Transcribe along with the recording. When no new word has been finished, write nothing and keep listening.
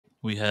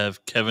We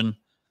have Kevin.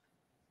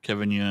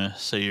 Kevin, you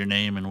say your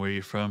name and where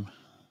you're from?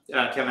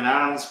 Kevin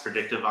Adams,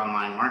 Predictive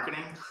Online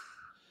Marketing.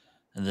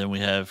 And then we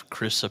have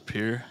Kris up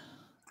here.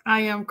 I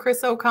am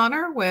Kris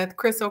O'Connor with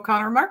Kris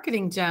O'Connor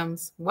Marketing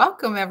Gems.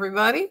 Welcome,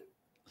 everybody.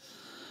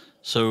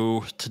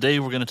 So today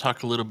we're going to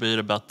talk a little bit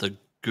about the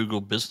Google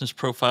business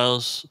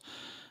profiles.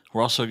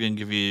 We're also going to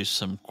give you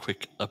some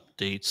quick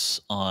updates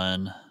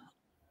on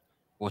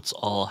what's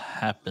all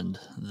happened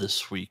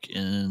this week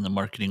in the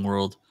marketing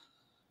world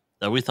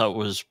that we thought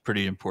was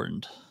pretty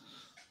important.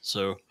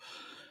 So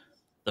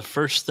the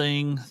first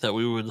thing that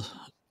we would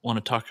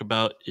want to talk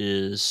about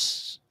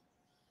is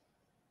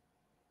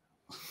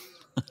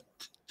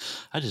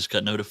I just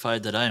got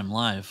notified that I am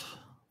live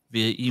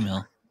via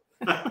email.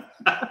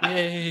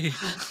 Yay!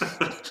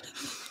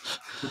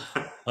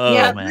 Oh,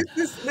 yeah, man.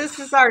 This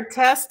is our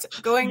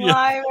test going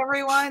live,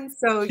 everyone.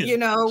 So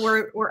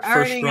we're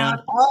ironing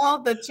out all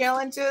the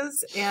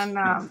challenges,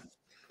 and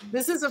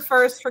this is a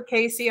first for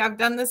Casey. I've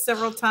done this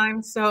several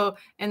times,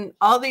 and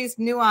all these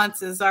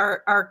nuances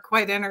are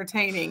quite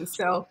entertaining.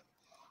 So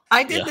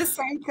I did the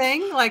same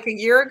thing like a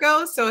year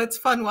ago, so it's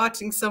fun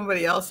watching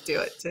somebody else do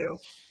it too.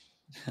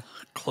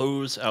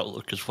 Close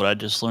Outlook is what I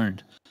just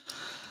learned.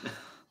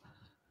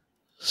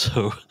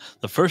 So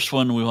the first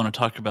one we want to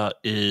talk about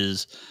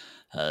is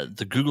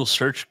the Google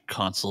Search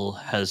Console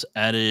has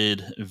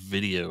added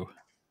video.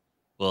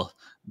 Well,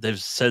 they've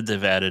said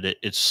they've added it.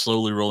 It's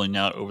slowly rolling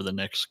out over the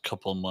next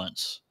couple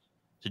months.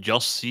 Did y'all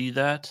see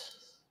that?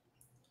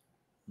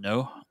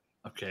 No?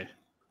 Okay.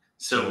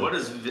 So what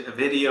is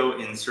video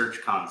in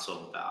Search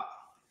Console about?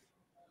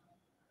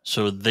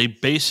 So they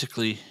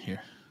basically,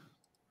 here,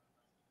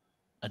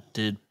 I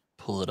did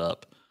pull it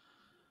up.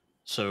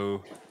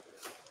 So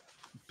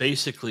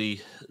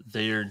basically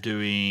they're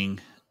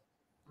doing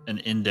an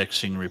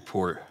indexing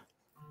report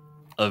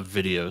of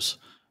videos.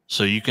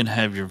 So you can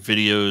have your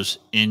videos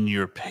in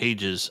your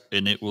pages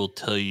and it will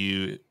tell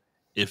you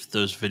if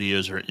those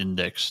videos are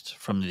indexed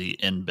from the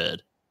embed.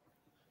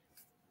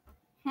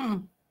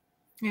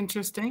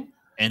 Interesting.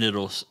 And it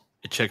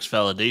checks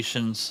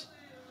validations.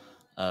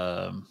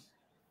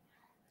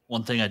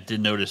 One thing I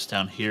did notice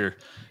down here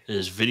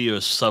is video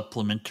is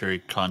supplementary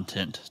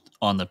content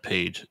on the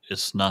page.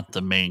 It's not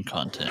the main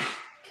content.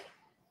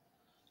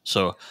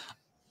 So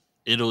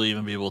it'll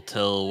even be able to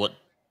tell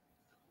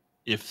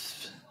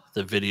if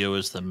the video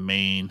is the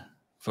main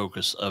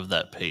focus of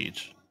that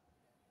page.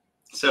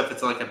 So if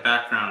it's like a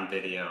background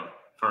video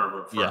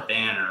for a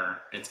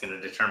banner, it's going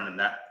to determine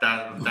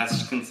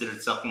that's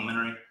considered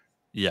supplementary?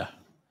 Yeah.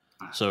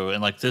 So,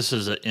 and like this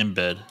is an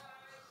embed.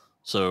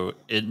 So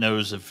it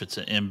knows if it's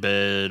an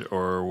embed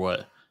or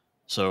what.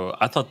 So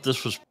I thought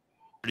this was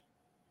pretty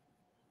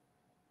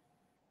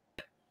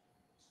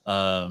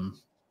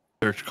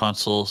Search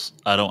Consoles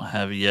I don't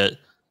have yet.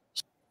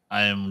 So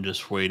I am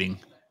just waiting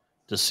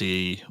to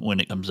see when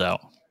it comes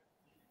out.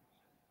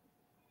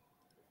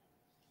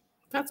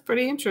 That's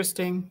pretty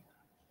interesting.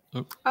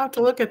 I'll have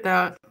to look at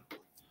that.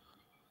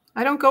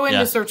 I don't go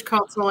into Search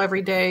Console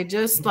every day,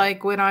 just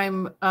like when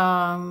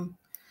I'm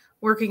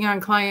working on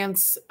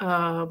clients'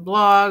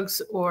 blogs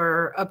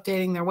or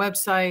updating their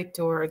website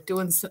or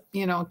doing,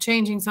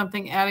 changing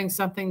something, adding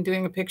something,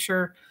 doing a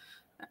picture.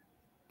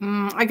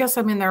 I guess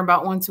I'm in there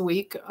about once a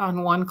week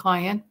on one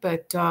client,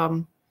 but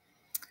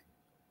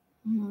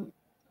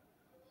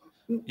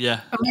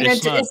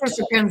it just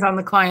depends on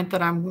the client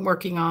that I'm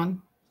working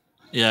on.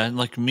 Yeah, and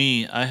like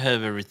me, I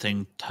have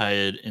everything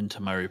tied into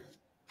my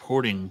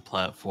reporting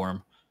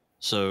platform,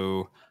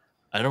 so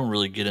I don't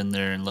really get in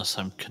there unless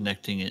I'm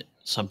connecting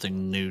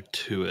something new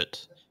to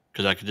it,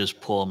 because I could just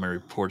pull all my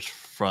reports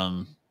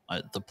from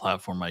the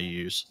platform I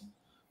use.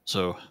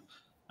 So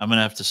I'm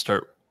gonna have to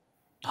start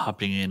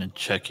hopping in and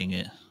checking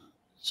it.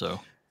 So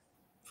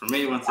for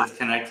me, once it's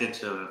connected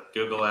to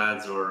Google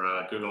Ads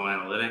or Google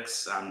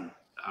Analytics, I'm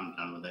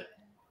done with it.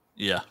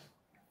 Yeah.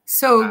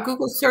 So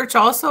Google Search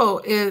also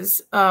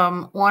is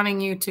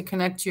wanting you to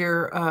connect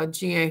your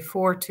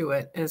GA4 to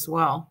it as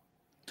well.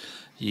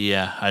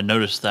 Yeah, I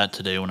noticed that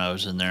today when I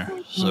was in there.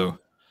 So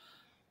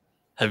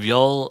have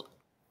y'all,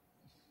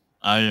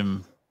 I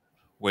am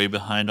way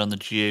behind on the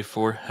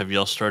GA4. Have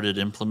y'all started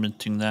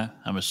implementing that?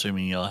 I'm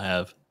assuming y'all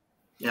have.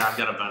 Yeah, I've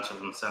got a bunch of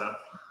them set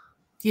up.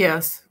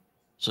 Yes.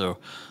 So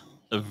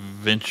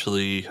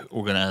eventually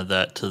we're going to add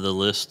that to the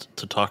list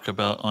to talk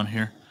about on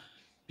here,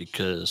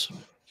 because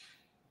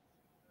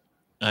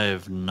I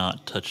have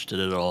not touched it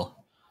at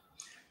all.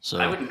 So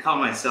I wouldn't call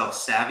myself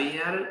savvy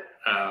at it,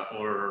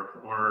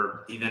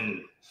 or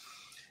even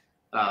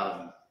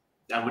I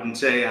wouldn't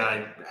say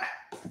I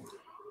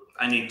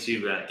need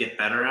to get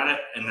better at it.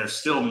 And there's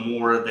still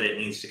more that it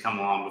needs to come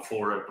along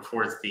before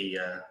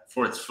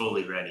it's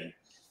fully ready.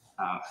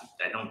 I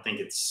don't think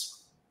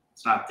it's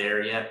not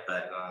there yet,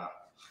 but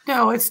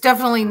no, it's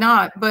definitely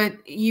not.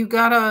 But you've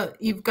got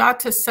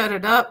to set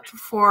it up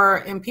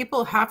and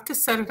people have to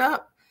set it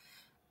up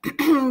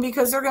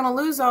because they're going to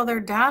lose all their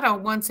data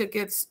once it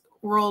gets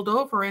rolled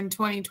over in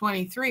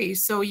 2023.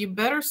 So you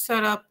better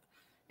set up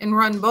and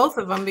run both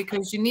of them,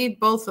 because you need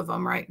both of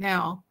them right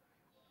now.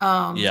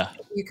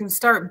 You can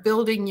start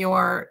building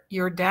your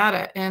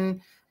data.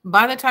 And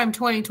by the time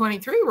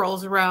 2023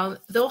 rolls around,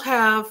 they'll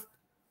have,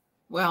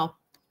 well,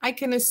 I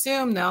can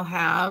assume they'll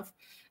have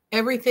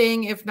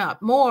everything, if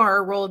not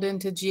more, rolled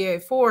into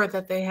GA4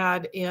 that they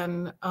had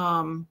in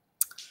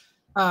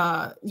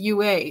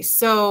UA.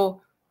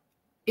 So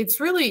it's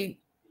really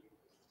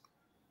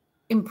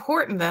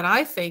important that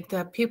I think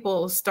that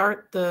people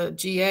start the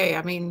GA.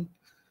 I mean,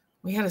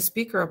 we had a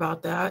speaker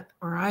about that,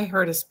 or I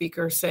heard a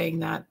speaker saying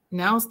that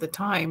now's the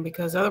time,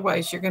 because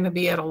otherwise you're going to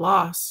be at a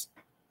loss.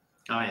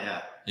 Oh,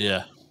 yeah.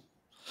 Yeah.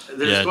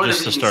 There's going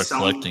just to be start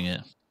collecting it.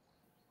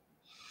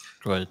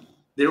 Go ahead.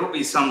 There will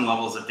be some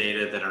levels of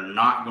data that are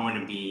not going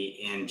to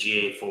be in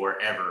GA4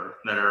 ever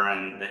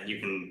that you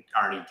can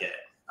already get.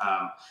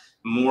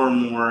 More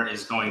and more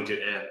is going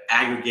to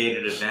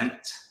aggregated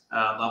event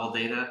level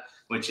data,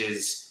 which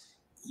is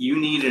you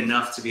need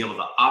enough to be able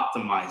to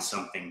optimize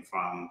something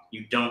from.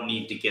 You don't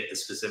need to get the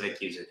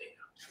specific user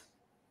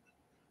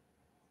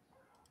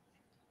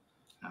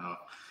data.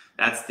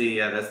 That's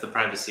the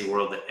privacy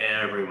world that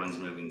everyone's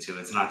moving to.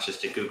 It's not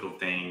just a Google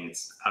thing.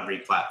 It's every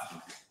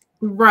platform.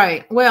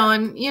 Right. Well,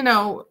 and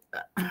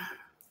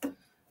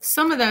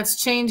some of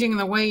that's changing.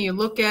 The way you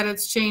look at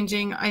it's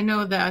changing. I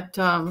know that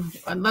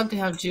I'd love to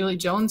have Julie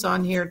Jones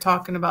on here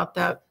talking about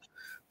that,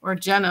 or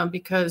Jenna,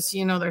 because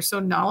they're so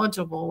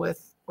knowledgeable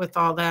with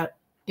all that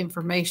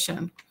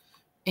information,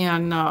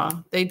 and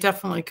they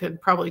definitely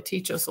could probably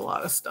teach us a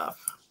lot of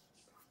stuff.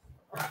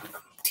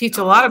 Teach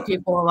a lot of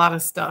people a lot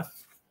of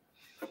stuff.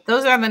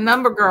 Those are the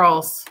number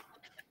girls.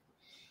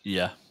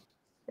 Yeah.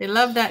 They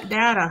love that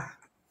data.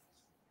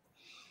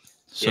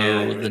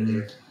 So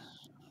then,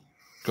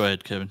 go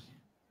ahead, Kevin.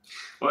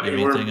 Well,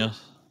 anything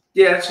else?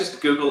 Yeah, it's just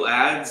Google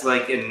Ads,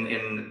 like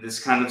in this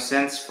kind of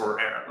sense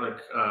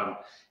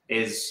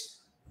is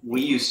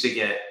we used to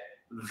get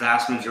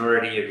vast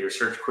majority of your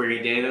search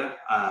query data,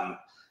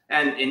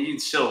 and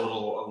you'd still a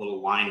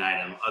little line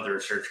item,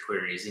 other search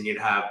queries, and you'd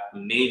have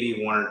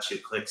maybe 1 or 2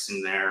 clicks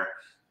in there,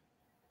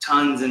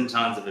 tons and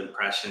tons of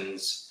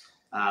impressions,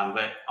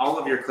 but all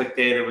of your click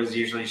data was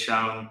usually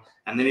shown.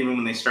 And then even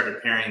when they started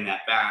paring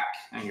that back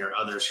and your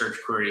other search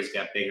queries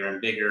got bigger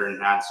and bigger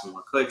and had some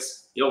more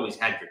clicks, you always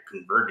had your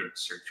converted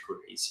search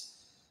queries.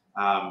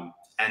 And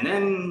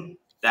then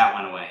that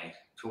went away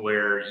to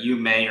where you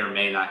may or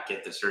may not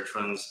get the search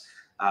ones.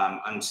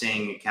 I'm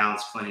seeing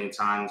accounts plenty of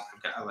times.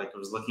 I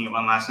was looking at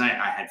one last night.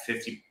 I had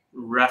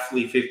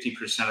roughly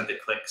 50% of the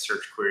click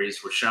search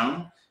queries were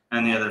shown,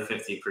 and the other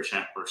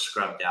 50% were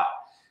scrubbed out.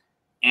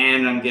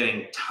 And I'm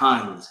getting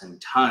tons and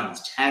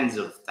tons, tens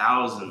of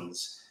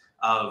thousands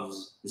of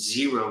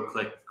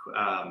 0-click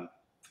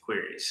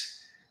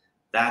queries.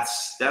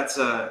 That's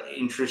a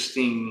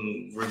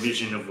interesting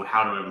revision of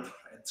how to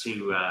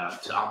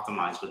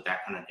optimize with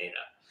that kind of data.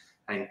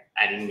 I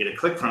didn't get a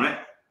click from it,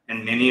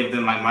 and many of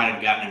them I might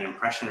have gotten an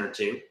impression or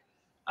two.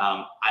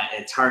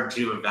 It's hard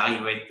to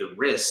evaluate the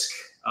risk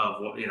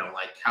of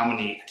how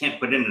many. I can't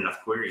put in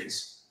enough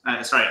queries.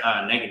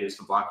 Negatives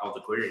to block all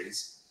the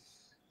queries.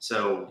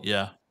 So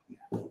yeah.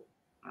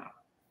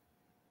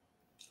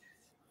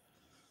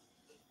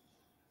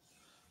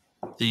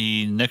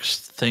 The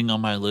next thing on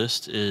my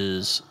list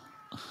is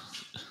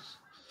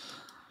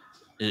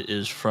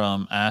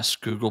from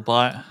Ask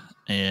Googlebot,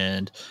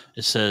 and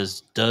it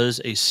says, does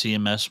a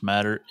CMS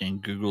matter in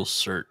Google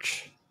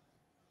search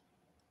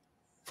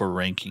for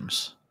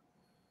rankings?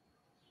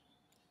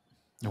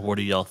 What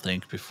do y'all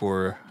think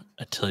before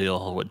I tell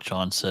y'all what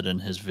John said in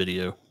his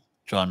video,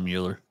 John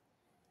Mueller?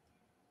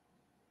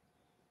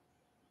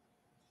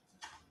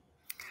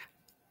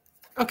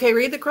 Okay,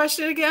 read the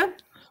question again.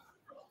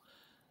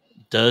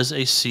 Does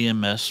a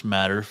CMS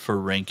matter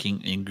for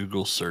ranking in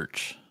Google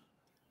search?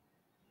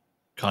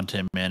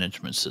 Content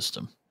management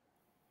system.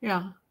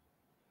 Yeah.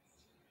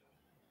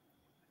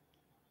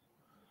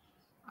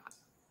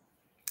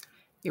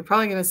 You're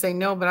probably going to say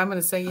no, but I'm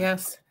going to say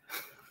yes.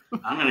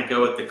 I'm going to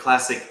go with the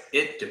classic,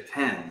 it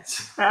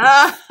depends.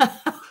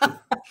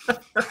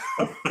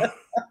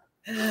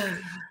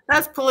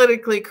 That's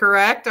politically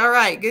correct. All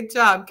right. Good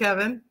job,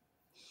 Kevin.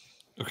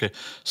 Okay.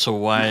 So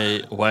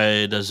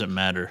why does it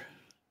matter?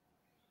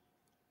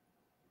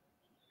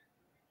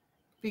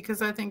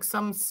 Because I think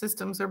some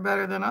systems are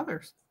better than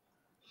others.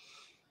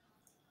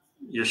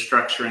 You're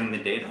structuring the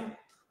data.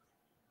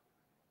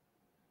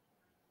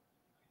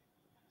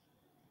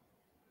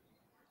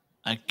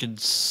 I can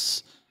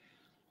see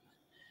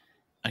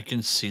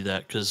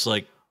that, because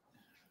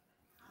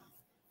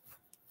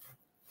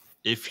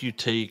if you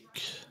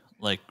take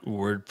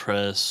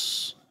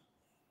WordPress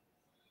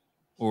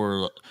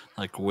or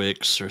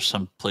Wix or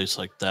some place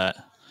like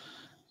that,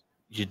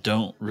 you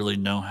don't really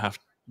need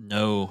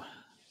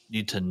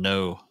to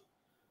know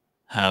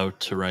how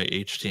to write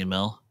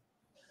HTML,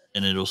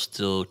 and it'll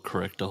still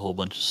correct a whole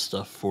bunch of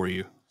stuff for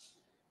you.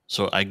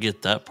 So I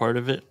get that part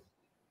of it.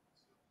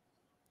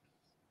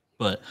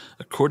 But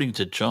according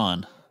to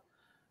John,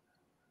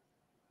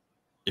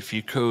 if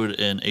you code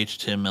an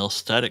HTML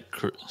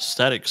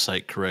static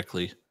site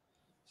correctly,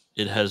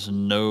 it has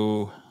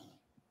no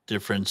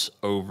difference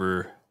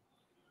over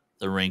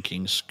the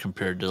rankings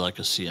compared to like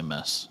a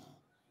CMS.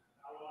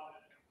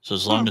 So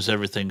as long as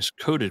everything's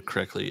coded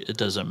correctly, it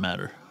doesn't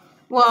matter.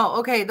 Well,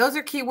 okay, those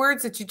are key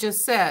words that you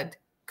just said.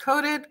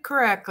 Coded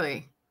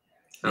correctly.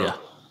 Yeah.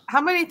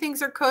 How many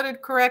things are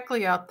coded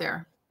correctly out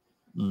there?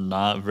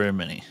 Not very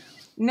many.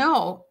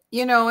 No,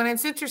 and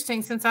it's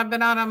interesting since I've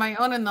been out on my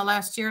own in the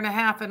last year and a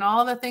half, and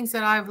all the things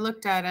that I've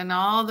looked at and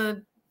all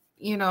the,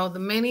 the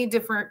many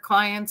different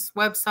clients,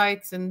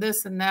 websites and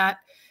this and that,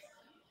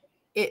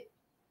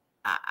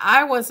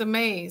 I was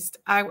amazed.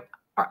 I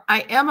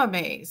am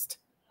amazed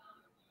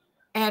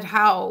at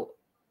how,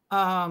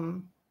 I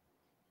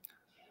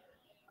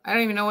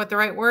don't even know what the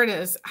right word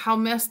is, how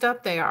messed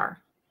up they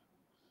are.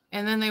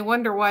 And then they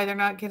wonder why they're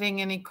not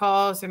getting any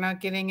calls. They're not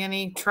getting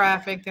any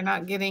traffic. They're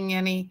not getting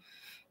any,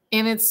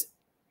 and it's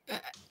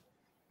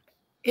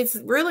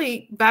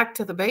really back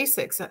to the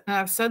basics. And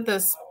I've said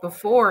this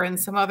before in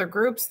some other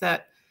groups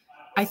that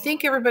I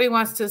think everybody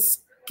wants to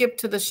skip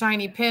to the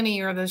shiny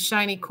penny or the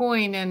shiny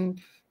coin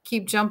and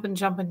keep jumping,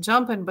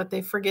 but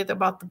they forget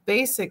about the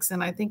basics.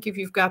 And I think if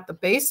you've got the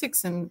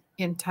basics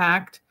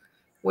intact,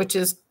 which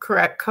is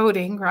correct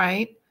coding,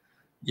 right?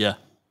 Yeah.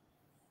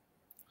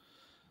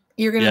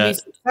 You're going to be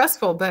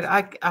successful, but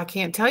I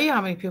can't tell you how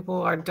many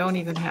people don't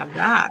even have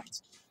that.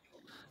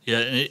 Yeah.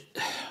 And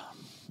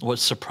what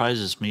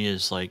surprises me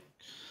is like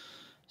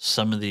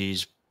some of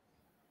these,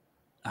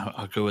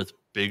 I'll go with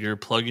bigger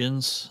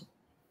plugins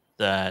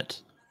that,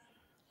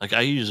 like,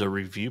 I use a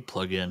review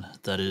plugin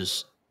that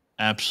is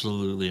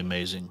absolutely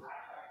amazing.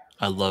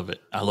 I love it.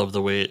 I love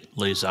the way it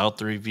lays out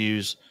the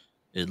reviews.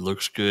 It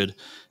looks good.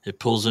 It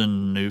pulls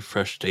in new,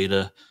 fresh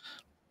data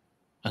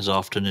as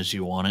often as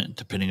you want it,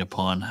 depending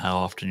upon how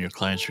often your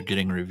clients are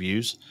getting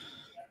reviews.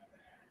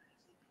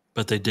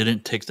 But they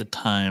didn't take the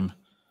time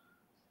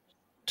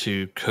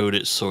to code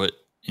it so it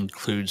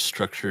includes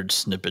structured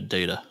snippet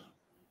data.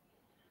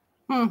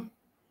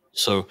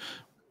 So,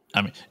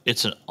 I mean,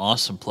 it's an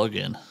awesome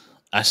plugin.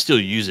 I still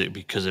use it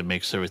because it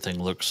makes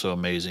everything look so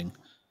amazing.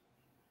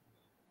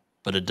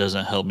 But it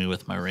doesn't help me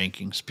with my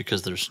rankings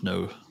because there's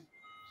no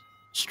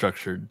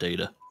structured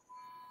data.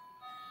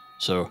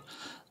 So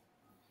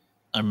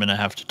I'm going to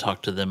have to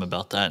talk to them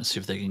about that and see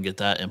if they can get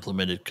that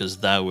implemented, because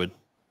that would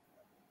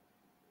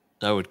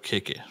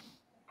kick it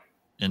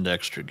into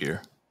extra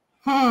gear.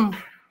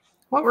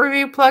 What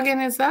review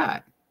plugin is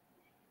that?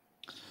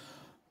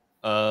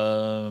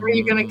 Or are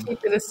you going to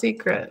keep it a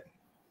secret?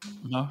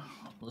 No,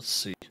 let's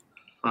see.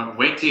 Well,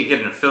 wait till you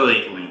get an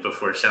affiliate link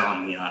before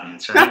selling the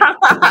audience, right?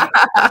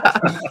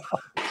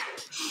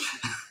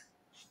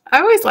 I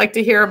always like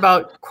to hear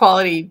about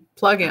quality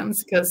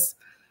plugins because,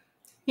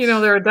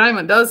 they're a dime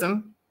a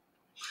dozen.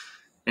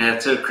 Yeah.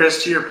 So,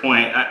 Kris, to your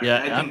point, I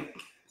think.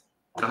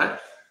 Go ahead.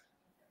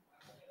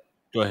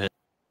 Go ahead.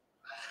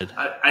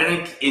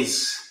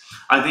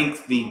 I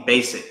think the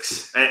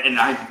basics, and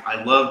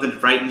I love the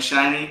bright and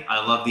shiny.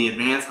 I love the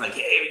advanced, like,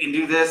 hey, we can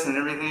do this and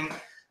everything.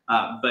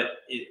 But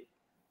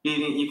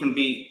you can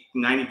beat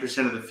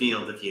 90% of the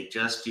field if you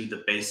just do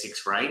the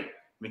basics right,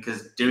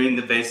 because doing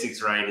the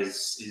basics right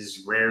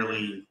is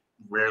rarely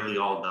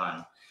all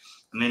done.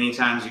 Many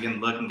times you can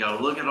look and go,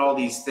 look at all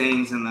these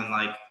things, and then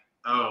like,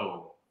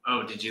 oh,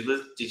 did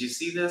you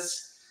see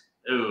this?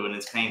 Oh, and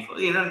it's painful.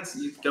 You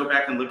go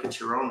back and look at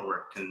your own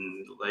work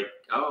and like,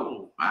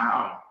 oh,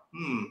 wow,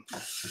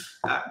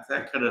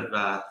 that could have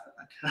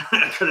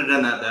I could have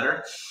done that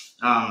better.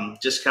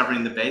 Just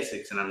covering the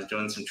basics, and I was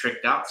doing some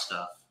tricked out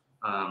stuff.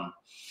 But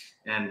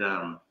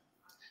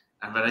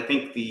I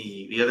think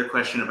the other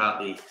question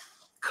about the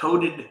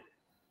coded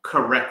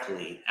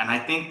correctly, and I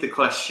think the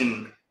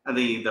question,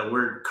 the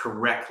word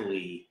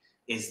correctly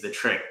is the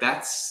trick.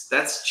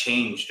 That's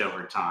changed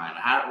over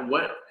time.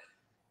 What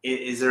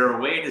is there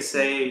a way to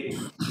say,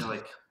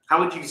 like, how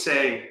would you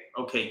say,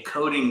 okay,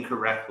 coding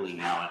correctly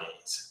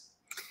nowadays?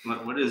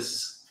 What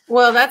is?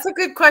 Well, that's a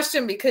good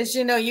question, because,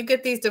 you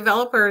get these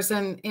developers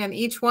and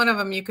each one of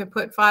them, you can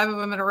put 5 of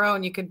them in a row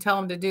and you can tell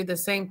them to do the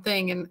same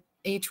thing. And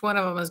each one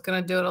of them is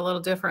going to do it a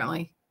little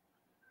differently.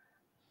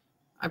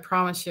 I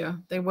promise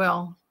you they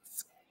will.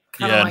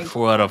 Yeah, like,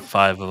 4 out of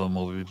 5 of them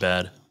will be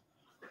bad.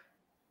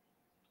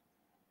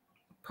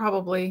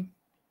 Probably.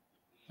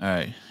 All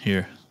right,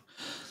 here.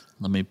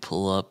 Let me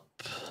pull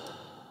up.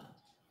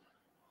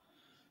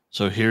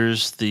 So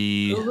here's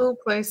the Google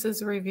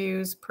Places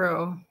Reviews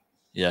Pro.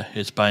 Yeah,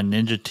 it's by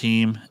Ninja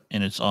Team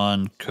and it's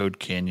on Code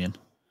Canyon.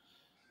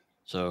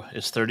 So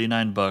it's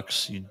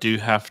 $39. You do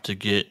have to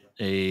get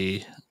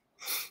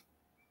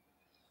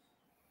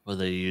what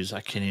they use, I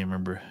can't even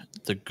remember,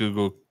 the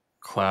Google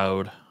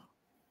Cloud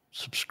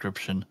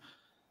subscription.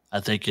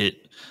 I think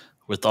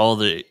with all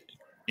the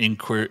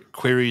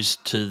queries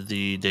to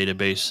the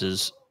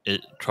databases,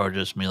 it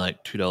charges me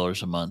like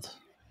 $2 a month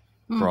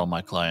for all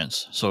my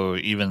clients. So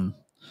even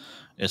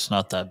it's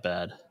not that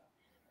bad.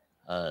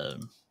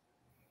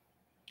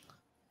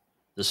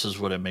 This is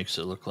what it makes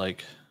it look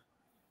like.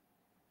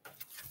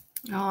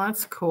 Oh,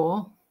 that's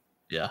cool.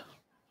 Yeah.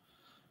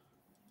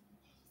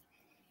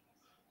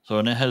 So,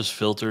 and it has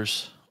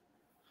filters,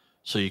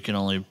 so you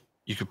can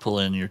pull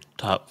in your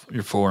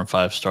 4 and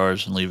 5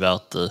 stars and leave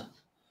out the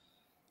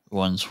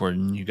ones where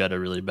you got a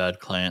really bad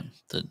client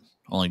that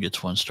only gets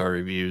 1-star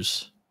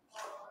reviews,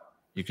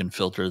 you can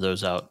filter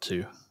those out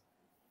too.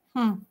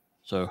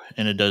 So,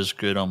 and it does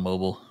good on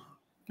mobile.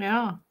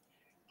 Yeah.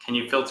 Can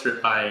you filter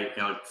it by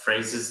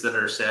phrases that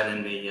are said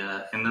in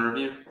the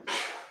review?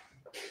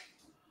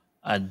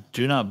 I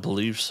do not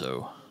believe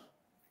so,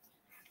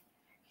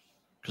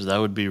 because that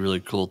would be really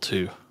cool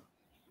too.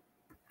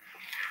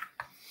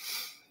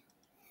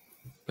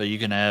 But you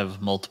can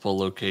have multiple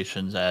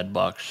locations, add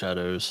box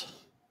shadows.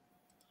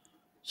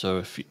 So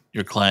if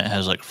your client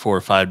has like 4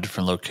 or 5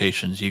 different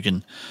locations, you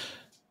can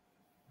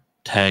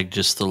tag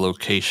just the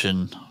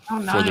location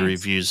for the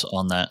reviews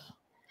on that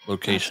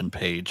location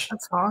page.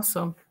 That's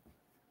awesome.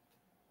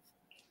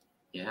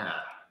 Yeah.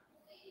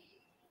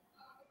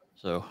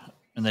 So,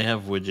 and they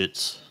have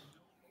widgets.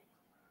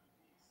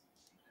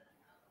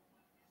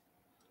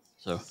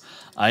 So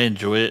I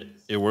enjoy it.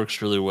 It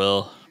works really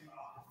well,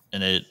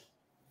 and it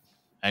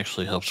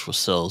actually helps with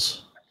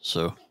sales.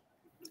 So.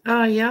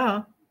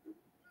 Yeah.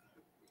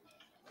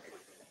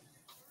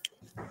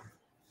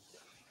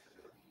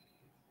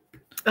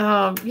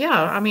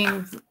 Yeah. I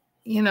mean,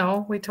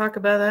 we talk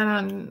about that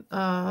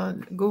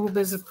on Google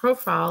Business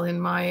Profile in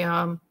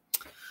my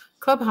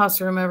clubhouse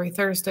room every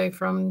Thursday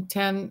from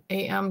 10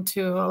 a.m.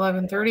 to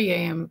 11:30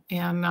 a.m.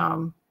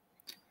 And,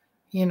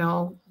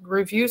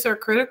 reviews are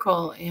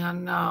critical.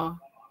 And,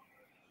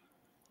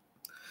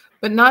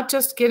 but not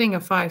just getting a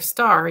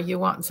 5-star. You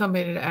want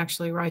somebody to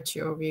actually write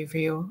you a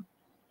review,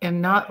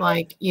 and not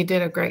like you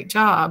did a great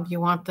job. You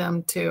want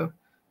them to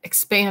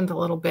expand a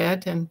little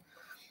bit and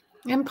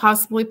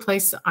possibly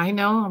place. I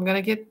know I'm going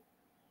to get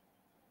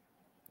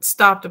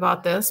stopped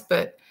about this,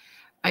 but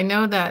I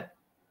know that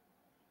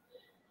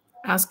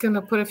ask them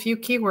to put a few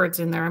keywords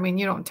in there. I mean,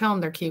 you don't tell them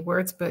their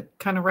keywords, but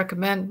kind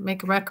of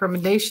make a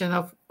recommendation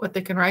of what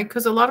they can write,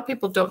 because a lot of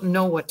people don't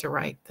know what to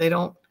write. They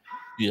don't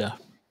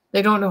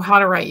know how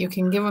to write. You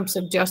can give them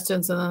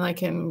suggestions, and then they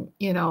can,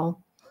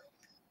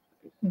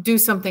 do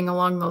something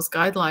along those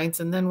guidelines.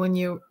 And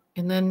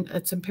then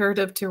it's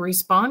imperative to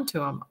respond to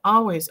them.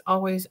 Always,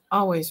 always,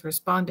 always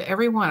respond to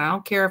everyone. I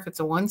don't care if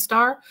it's a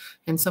 1-star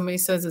and somebody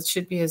says it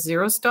should be a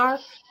 0-star.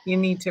 You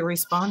need to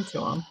respond to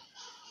them.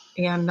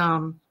 And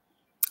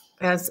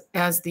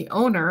as the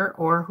owner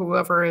or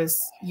whoever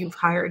you've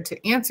hired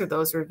to answer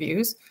those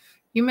reviews,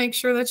 you make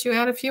sure that you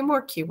add a few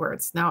more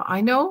keywords. Now,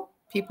 I know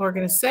people are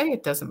going to say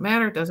it doesn't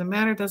matter, doesn't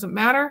matter, doesn't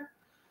matter.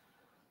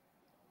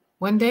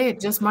 One day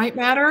it just might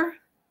matter,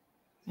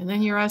 and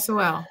then you're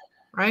SOL,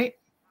 right?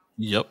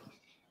 Yep.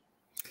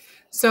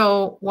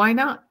 So why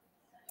not?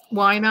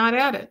 Why not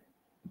add it?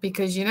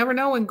 Because you never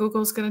know when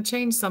Google's going to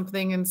change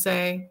something and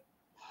say,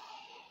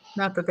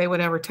 not that they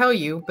would ever tell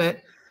you,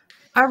 but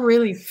I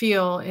really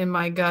feel in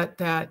my gut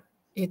that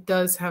it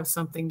does have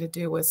something to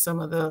do with some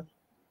of the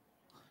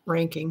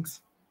rankings,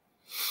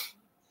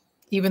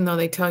 even though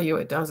they tell you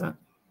it doesn't.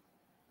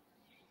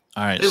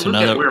 All right. They look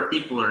at where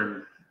people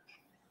are.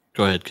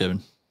 Go ahead,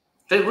 Kevin.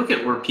 They look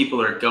at where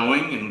people are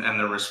going and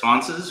the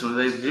responses. When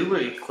they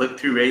do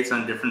click-through rates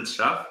on different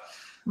stuff.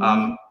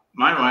 Mm-hmm.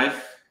 My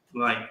wife,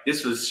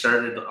 this was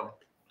started,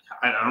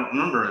 I don't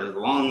remember, a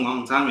long,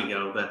 long time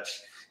ago, but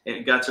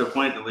it got to a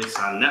point, at least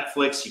on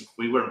Netflix,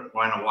 we weren't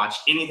going to watch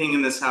anything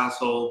in this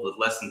household with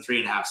less than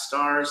 3.5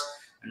 stars.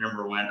 I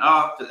remember went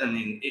up. I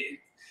mean,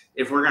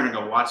 if we're going to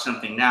go watch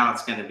something now,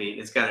 it's got to be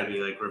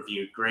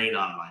reviewed great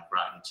on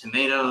Rotten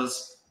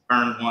Tomatoes.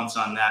 Burned once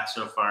on that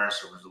so far,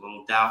 so there's a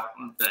little doubt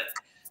that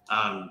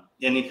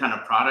any kind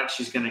of product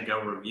she's going to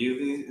go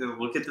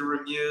look at the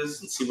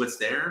reviews and see what's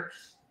there,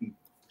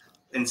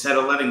 instead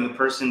of letting the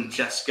person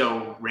just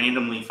go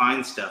randomly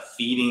find stuff,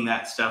 feeding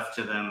that stuff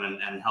to them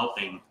and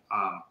helping.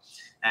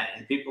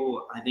 And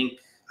people, I think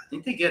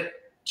they get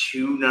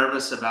too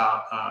nervous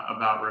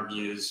about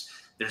reviews.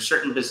 There's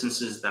certain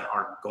businesses that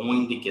are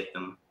going to get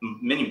them.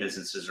 Many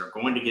businesses are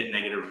going to get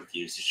negative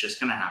reviews. It's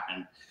just going to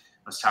happen.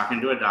 I was talking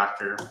to a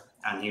doctor,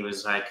 and he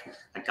was like,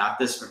 "I got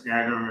this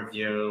negative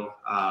review,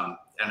 and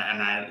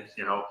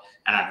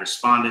I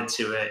responded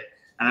to it."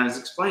 And I was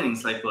explaining,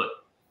 it's like, look,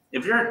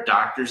 if you're at a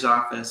doctor's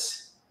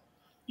office,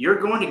 you're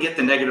going to get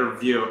the negative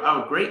review.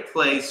 Oh, great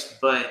place,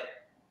 but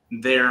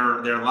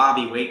their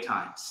lobby wait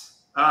times.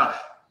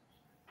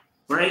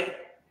 Right?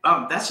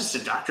 Oh, that's just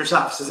a doctor's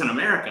office in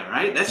America,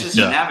 right? That's just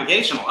a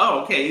navigational. Oh,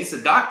 okay, it's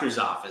a doctor's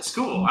office.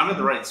 Cool, I'm at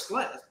the right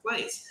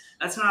place.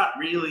 That's not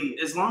really,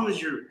 as long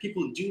as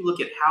people do look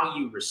at how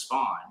you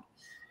respond,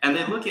 and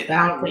they look at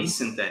how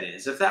recent that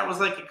is. If that was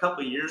like a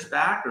couple of years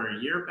back or a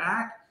year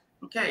back,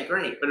 okay,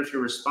 great. But if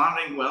you're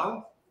responding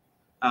well,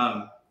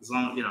 as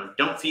long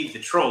don't feed the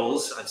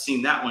trolls. I've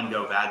seen that one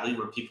go badly,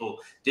 where people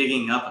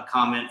digging up a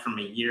comment from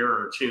a year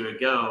or two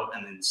ago,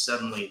 and then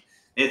suddenly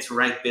it's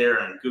right there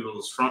on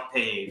Google's front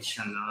page,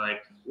 and they're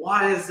like,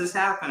 "Why is this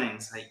happening?"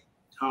 It's like,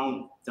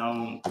 don't.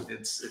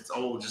 It's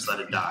old. Just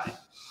let it die.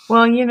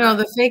 Well,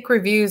 the fake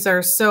reviews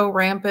are so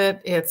rampant.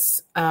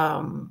 It's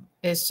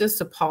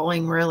just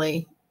appalling,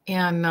 really.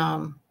 And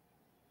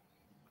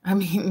I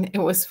mean, it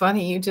was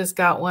funny. You just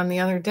got one the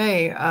other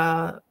day.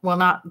 Well,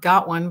 not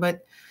got one,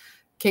 but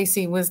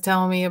Casey was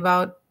telling me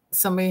about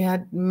somebody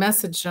had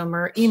messaged them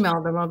or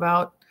emailed them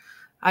about,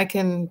 I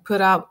can put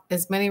out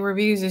as many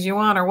reviews as you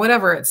want, or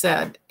whatever it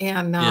said.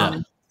 And,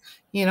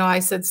 I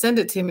said, send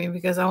it to me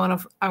because I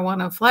want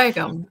to flag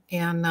them.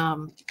 And,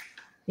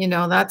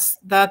 that's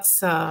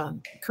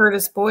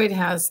Curtis Boyd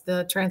has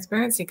the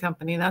transparency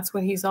company. That's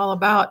what he's all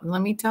about. And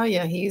let me tell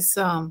you, he's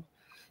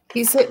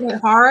hitting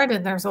it hard.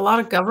 And there's a lot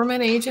of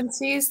government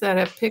agencies that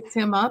have picked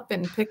him up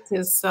and picked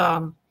his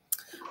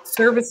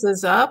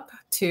services up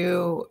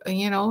to,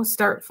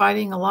 start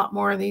fighting a lot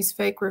more of these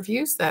fake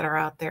reviews that are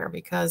out there,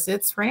 because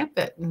it's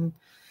rampant. And,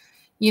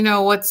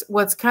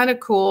 what's kind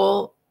of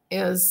cool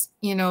is,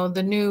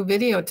 the new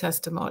video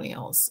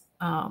testimonials.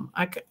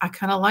 I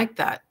kind of like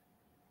that.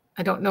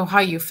 I don't know how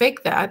you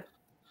fake that.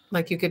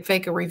 Like you could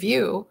fake a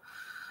review.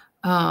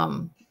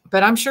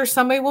 But I'm sure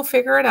somebody will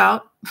figure it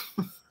out.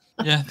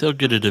 Yeah, they'll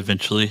get it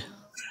eventually.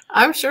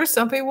 I'm sure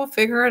somebody will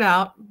figure it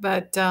out.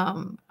 But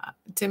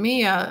to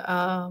me,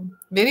 a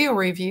video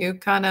review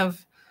kind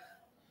of,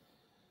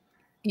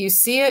 you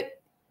see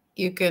it,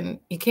 you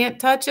can't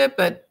touch it,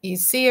 but you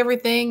see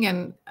everything.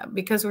 And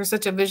because we're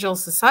such a visual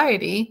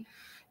society,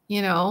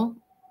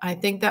 I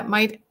think that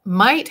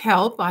might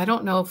help. I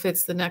don't know if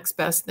it's the next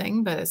best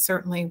thing, but it's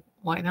certainly,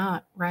 why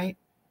not, right?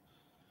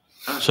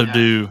 So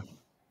do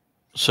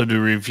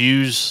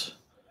reviews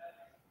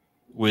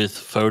with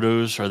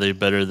photos, are they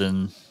better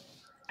than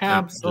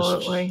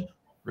Absolutely just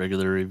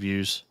regular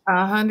reviews?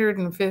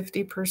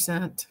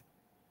 150%.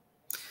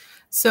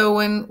 So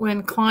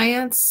when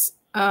clients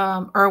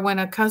or when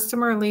a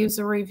customer leaves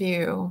a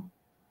review,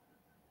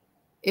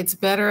 it's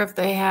better if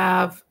they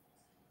have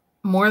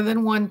more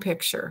than one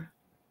picture.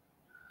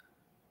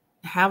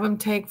 Have them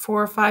take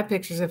 4 or 5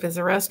 pictures. If it's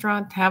a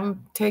restaurant, have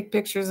them take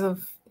pictures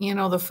of,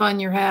 the fun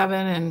you're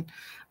having, and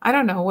I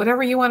don't know,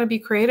 whatever you want to be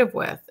creative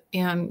with.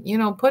 And,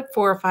 put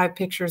 4 or 5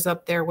 pictures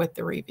up there with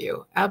the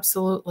review.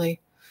 Absolutely.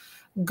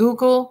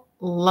 Google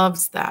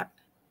loves that.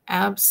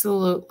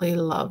 Absolutely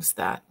loves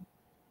that.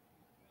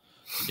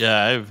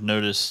 Yeah, I've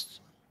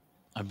noticed,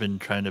 I've been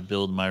trying to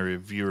build my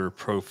reviewer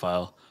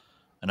profile,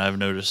 and I've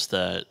noticed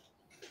that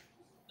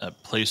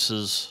at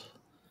places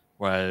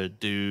where I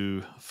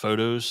do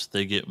photos,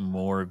 they get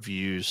more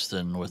views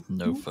than with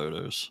no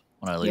photos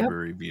when I leave a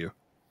review.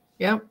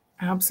 Yep,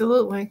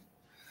 absolutely.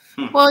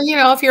 Well,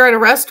 if you're at a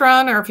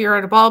restaurant or if you're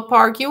at a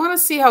ballpark, you want to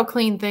see how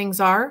clean things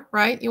are,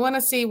 right? You want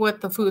to see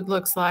what the food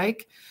looks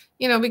like,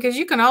 because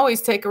you can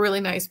always take a really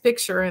nice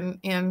picture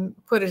and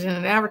put it in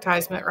an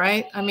advertisement,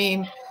 right? I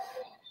mean,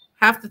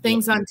 half the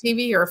things on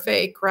TV are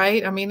fake,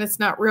 right? I mean, it's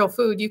not real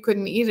food. You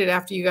couldn't eat it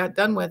after you got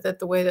done with it,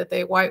 the way that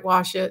they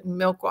whitewash it and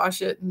milk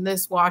wash it and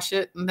this wash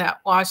it and that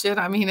wash it.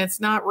 I mean,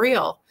 it's not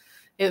real.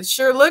 It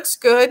sure looks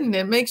good and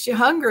it makes you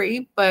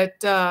hungry. But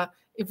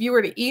if you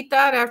were to eat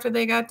that after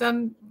they got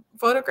done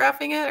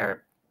photographing it,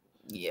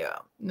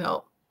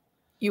 no,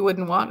 you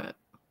wouldn't want it.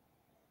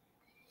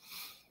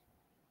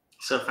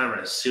 So if I were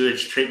a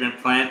sewage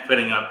treatment plant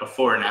putting up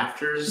before and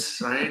afters,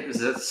 right? Is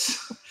that...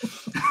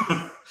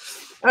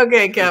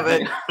 Okay,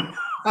 Kevin.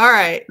 All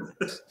right.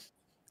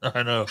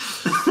 I know.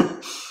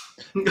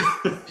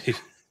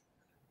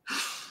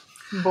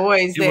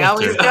 Boys, they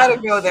always got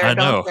to go there,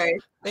 don't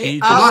they?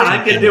 Come on,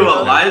 I could do a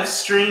live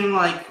stream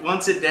like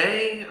once a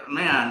day.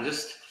 Man,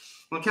 just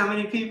look how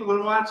many people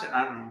are watching.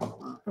 I don't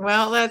know.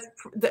 Well,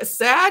 that's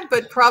sad,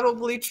 but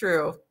probably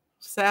true.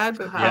 Sad,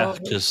 but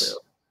probably true.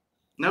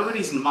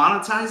 Nobody's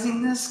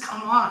monetizing this?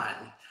 Come on.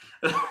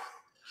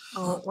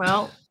 Oh,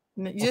 well,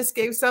 you just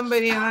gave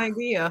somebody an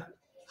idea.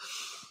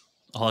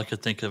 All I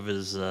could think of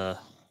is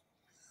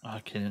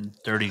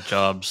Dirty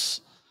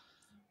Jobs.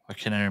 Why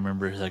can't I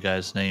remember that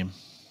guy's name?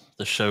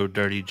 The show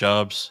Dirty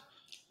Jobs.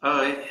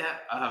 Oh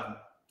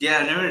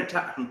yeah,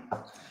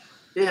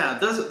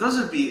 those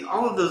would be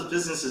all of those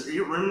businesses.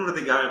 You remember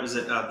the guy was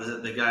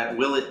the guy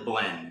Will It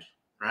Blend,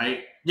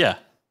 right? Yeah.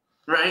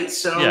 Right.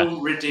 So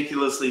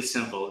ridiculously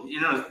simple.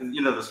 You know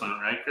this one,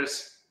 right,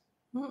 Kris?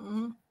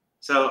 Mm-mm.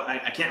 So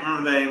I can't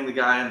remember the name of the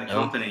guy in the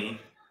company.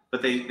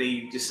 But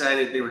they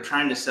decided they were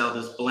trying to sell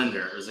this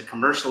blender. It was a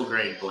commercial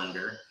grade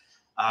blender,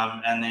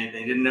 and they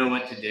didn't know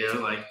what to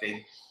do.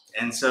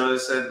 And so they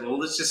said, well,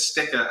 let's just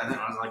stick I think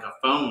it was like a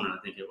phone. I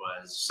think it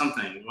was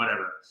something,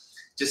 whatever.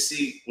 Just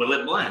see, will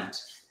it blend?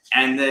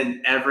 And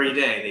then every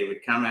day they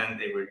would come in.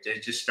 They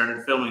just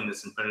started filming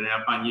this and putting it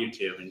up on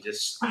YouTube, and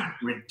just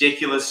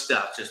ridiculous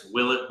stuff. Just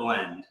will it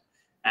blend?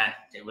 And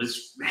it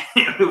was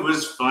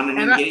fun and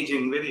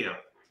engaging video.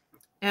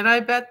 And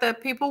I bet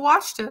that people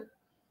watched it.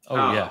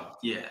 Oh yeah.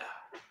 Yeah.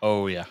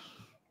 Oh yeah.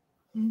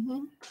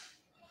 Mm-hmm.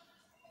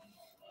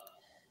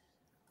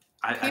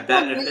 I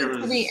bet if there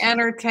was to be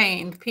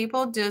entertained.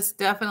 People just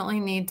definitely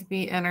need to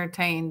be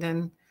entertained.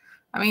 And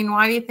I mean,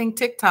 why do you think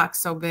TikTok's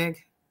so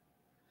big?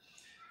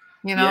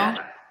 I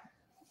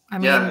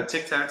mean,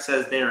 TikTok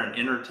says they're an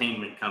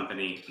entertainment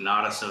company,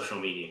 not a social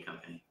media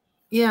company.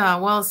 Yeah,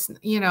 well, and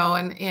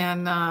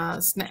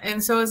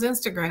so is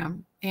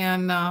Instagram.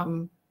 And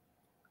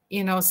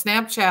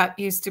Snapchat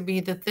used to be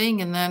the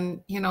thing, and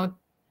then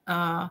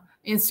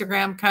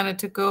Instagram kind of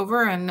took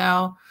over, and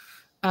now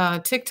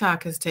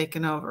TikTok has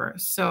taken over.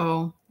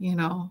 So,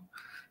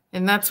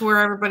 and that's where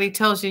everybody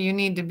tells you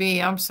need to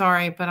be. I'm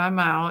sorry, but I'm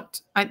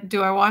out. I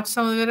watch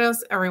some of the videos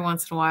every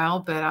once in a while,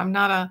 but I'm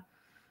not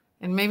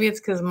and maybe it's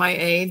because of my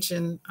age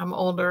and I'm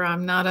older.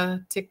 I'm not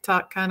a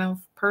TikTok kind of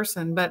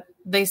person, but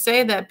they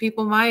say that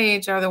people my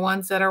age are the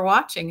ones that are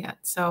watching it.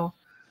 So,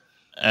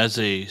 as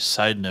a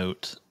side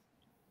note,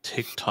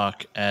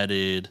 TikTok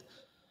added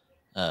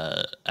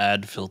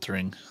ad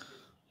filtering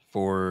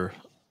for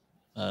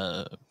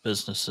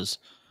businesses,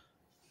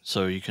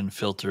 so you can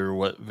filter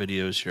what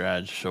videos your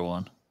ads show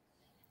on.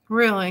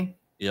 Really?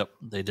 Yep,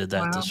 they did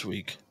that this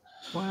week.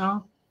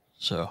 Wow.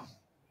 So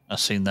I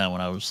seen that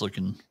when I was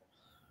looking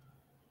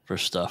for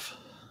stuff.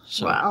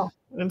 So wow,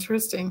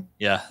 interesting.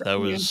 Yeah, that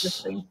was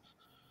interesting.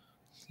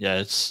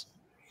 Yeah,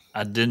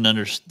 I didn't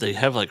understand. They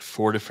have like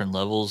 4 different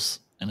levels,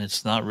 and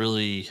it's not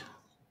really.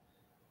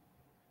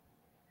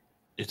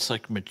 It's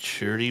like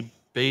maturity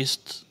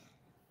based.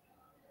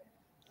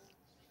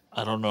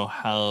 I don't know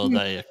how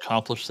they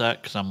accomplish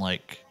that, because I'm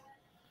like,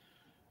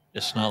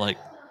 it's not like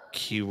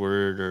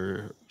keyword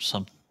or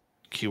some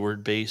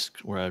keyword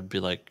based where I'd be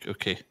like,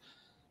 okay,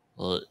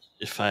 well,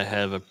 if I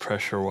have a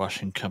pressure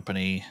washing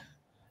company,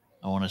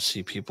 I want to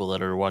see people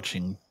that are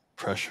watching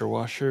pressure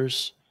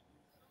washers,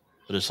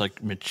 but it's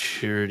like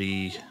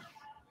maturity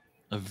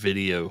of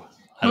video.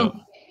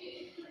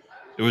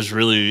 It was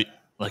really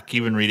like,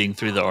 even reading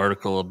through the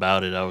article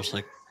about it, I was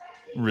like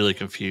really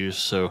confused.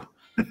 So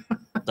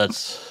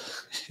that's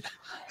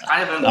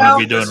I'm gonna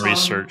be doing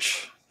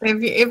research.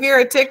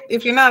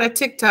 If you're not a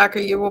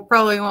TikToker, you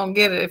probably won't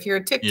get it. If you're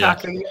a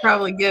TikToker, you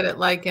probably get it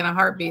like in a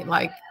heartbeat.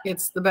 Like,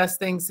 it's the best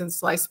thing since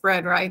sliced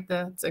bread, right?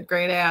 It's a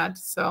great ad.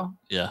 So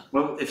yeah.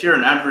 Well, if you're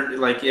an advert,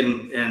 like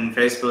in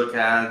Facebook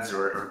ads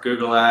or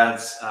Google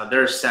ads,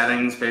 there are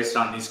settings based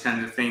on these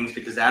kinds of things,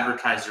 because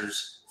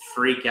advertisers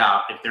freak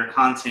out if their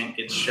content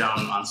gets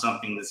shown on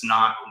something that's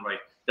not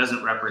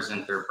doesn't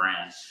represent their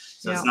brand.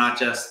 So it's not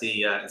just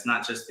the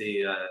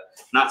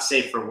not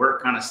safe for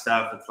work kind of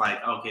stuff. It's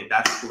like, okay,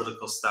 that's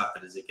political stuff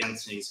that is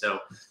against me.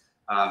 So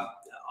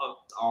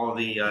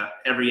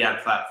every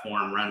ad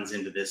platform runs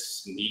into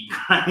this meat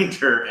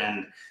grinder,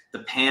 and the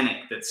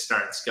panic that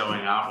starts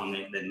going out when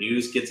the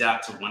news gets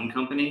out to one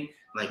company.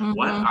 Like,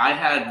 what? I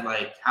had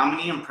how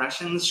many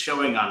impressions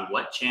showing on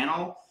what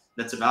channel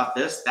that's about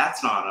this?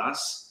 That's not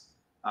us.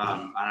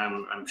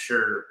 I'm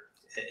sure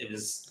it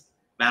was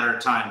a matter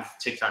of time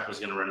TikTok was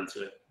going to run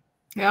into it.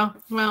 Yeah,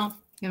 well,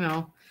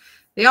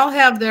 they all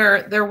have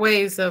their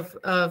ways of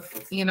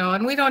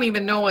and we don't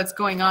even know what's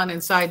going on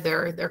inside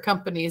their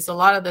companies. A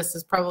lot of this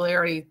is probably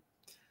already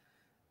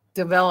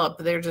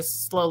developed. They're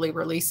just slowly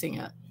releasing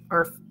it,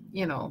 or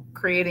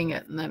creating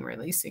it and then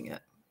releasing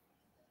it.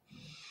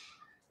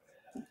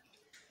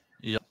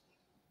 Yep.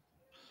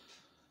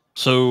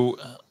 So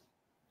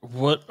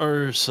what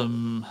are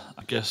some,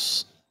 I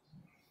guess,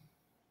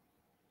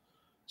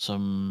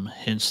 some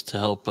hints to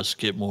help us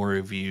get more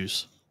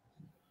reviews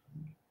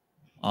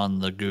on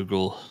the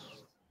Google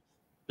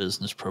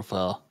business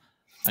profile?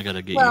 I got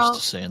to get used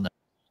to saying that.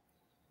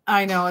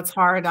 I know it's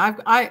hard.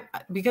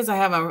 Because I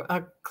have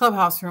a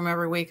clubhouse room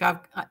every week.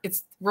 It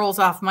rolls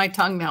off my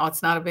tongue now.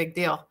 It's not a big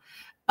deal.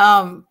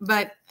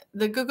 But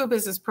the Google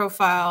business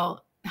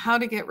profile, how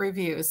to get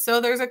reviews. So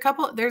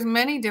there's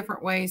many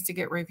different ways to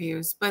get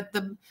reviews, but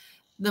the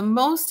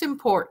most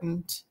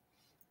important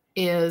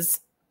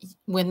is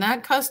when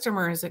that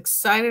customer is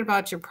excited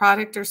about your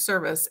product or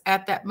service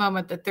at that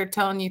moment, that they're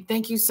telling you,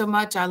 thank you so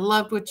much, I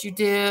loved what you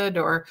did,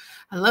 or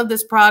I love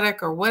this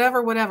product, or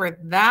whatever,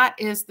 that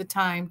is the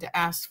time to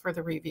ask for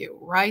the review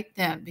right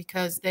then,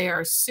 because they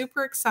are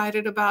super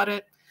excited about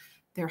it.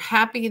 They're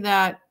happy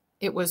that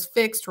it was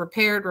fixed,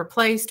 repaired,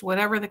 replaced,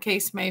 whatever the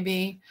case may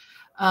be.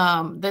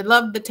 They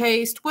love the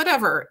taste,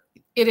 whatever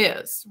it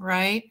is,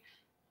 right?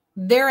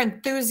 They're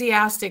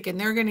enthusiastic, and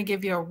they're going to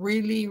give you a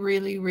really,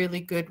 really,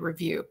 really good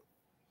review.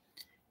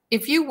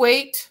 If you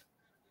wait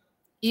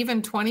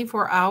even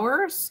 24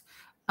 hours,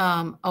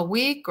 a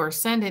week, or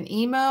send an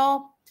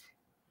email,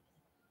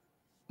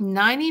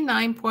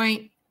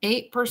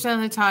 99.8% of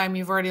the time,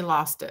 you've already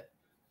lost it.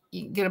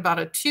 You get about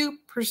a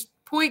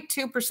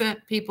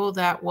 2.2% people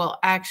that will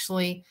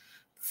actually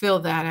fill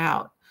that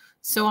out.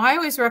 So I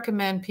always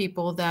recommend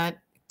people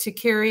to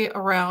carry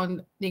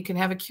around, you can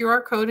have a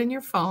QR code in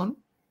your phone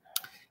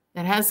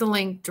that has a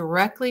link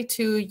directly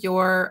to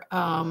your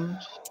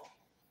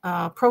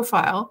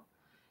profile.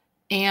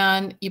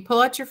 And you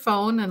pull out your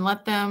phone and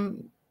let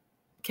them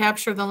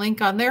capture the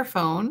link on their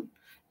phone,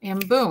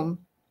 and boom,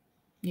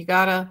 you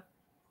got a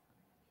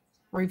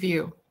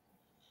review.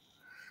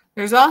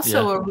 There's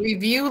also a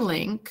review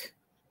link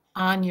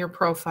on your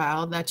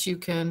profile that you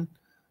can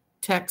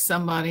text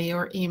somebody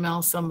or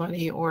email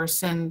somebody or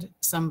send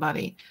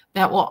somebody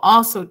that will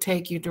also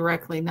take you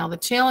directly. Now, the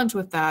challenge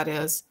with that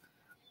is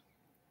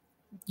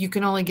you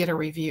can only get a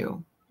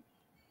review.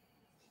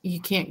 You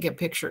can't get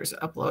pictures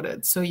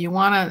uploaded. So you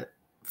want to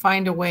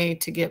find a way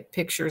to get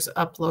pictures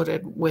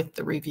uploaded with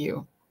the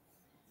review.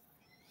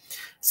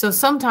 So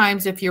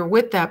sometimes if you're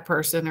with that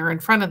person or in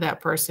front of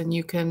that person,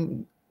 you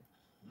can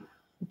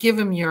give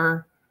them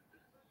your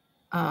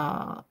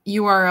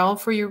URL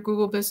for your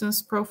Google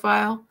business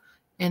profile,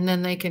 and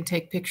then they can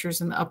take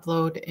pictures and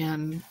upload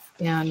and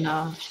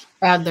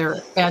add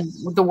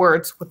the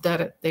words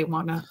that they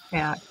want to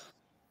add.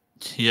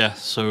 Yeah.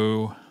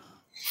 So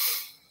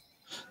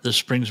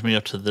this brings me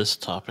up to this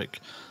topic.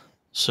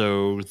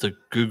 So the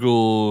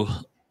Google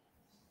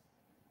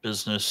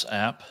business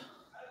app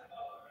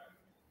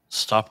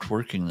stopped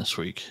working this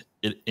week.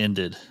 It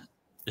ended.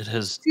 It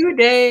has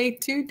today.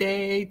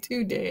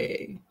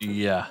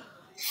 Yeah.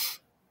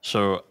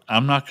 So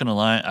I'm not gonna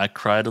lie, I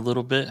cried a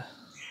little bit.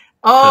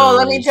 Oh,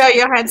 let me tell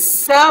you, I had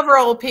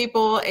several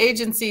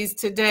agencies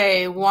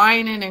today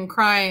whining and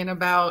crying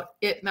about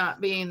it not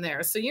being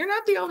there. So you're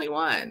not the only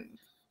one.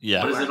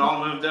 Yeah. What is it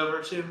all moved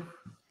over to?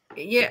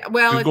 Yeah,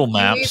 well, Google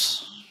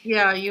Maps.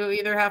 You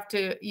either have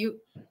to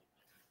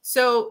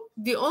So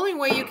the only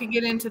way you can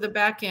get into the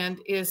back end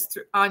is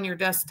on your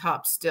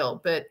desktop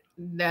still, but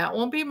that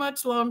won't be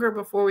much longer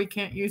before we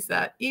can't use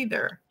that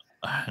either.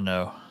 I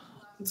know.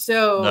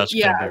 So that's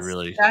gonna be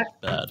really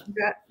bad.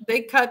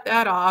 They cut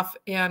that off,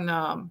 and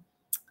I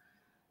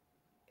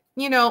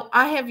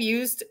have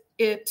used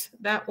it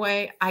that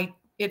way.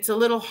 It's a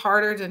little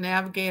harder to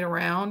navigate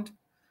around,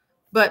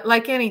 but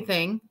like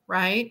anything,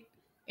 right?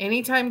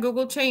 Anytime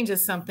Google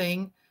changes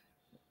something,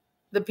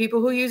 the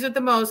people who use it the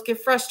most get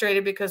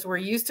frustrated because we're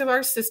used to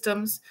our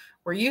systems.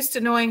 We're used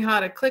to knowing how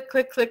to click,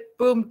 click, click,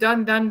 boom,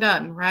 done, done,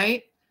 done,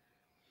 right?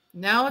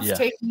 Now it's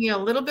taking you a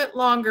little bit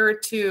longer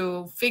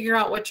to figure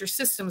out what your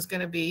system's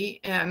going to be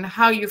and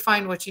how you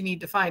find what you need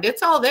to find.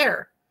 It's all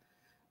there.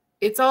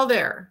 It's all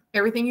there.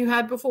 Everything you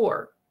had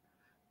before.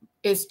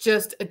 It's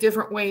just a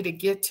different way to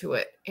get to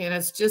it. And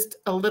it's just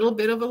a little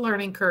bit of a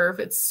learning curve.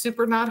 It's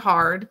super not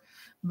hard,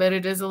 but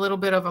it is a little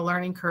bit of a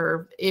learning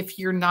curve if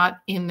you're not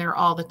in there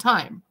all the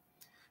time.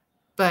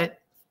 But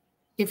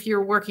if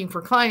you're working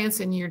for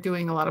clients and you're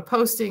doing a lot of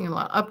posting, a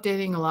lot of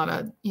updating, a lot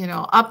of,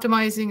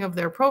 optimizing of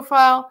their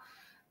profile,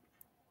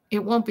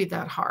 it won't be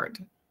that hard.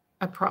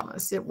 I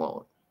promise it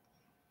won't.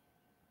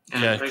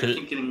 Yeah.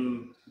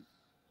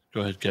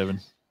 Go ahead, Kevin.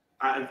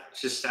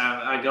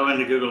 I go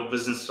into Google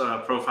business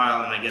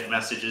profile and I get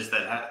messages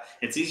that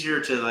it's easier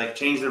to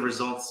change the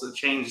results,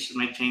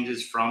 make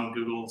changes from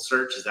Google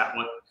search. Is that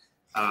what?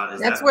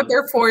 That's what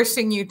they're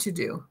forcing you to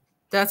do.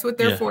 That's what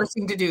they're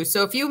forcing to do.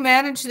 So if you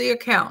manage the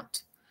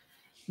account,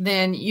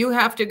 then you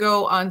have to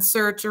go on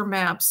search or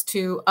maps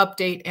to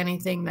update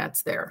anything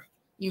that's there.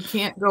 You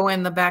can't go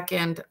in the back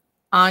end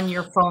on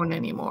your phone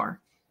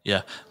anymore.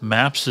 Yeah.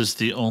 Maps is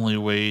the only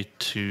way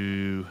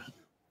to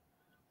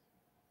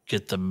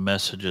get the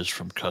messages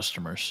from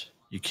customers.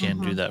 You can't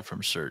do that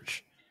from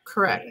search.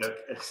 Correct.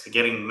 It's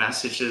getting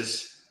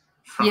messages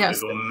from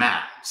Google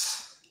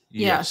Maps.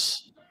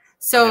 Yes.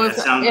 So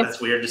that's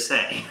weird to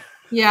say.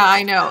 Yeah,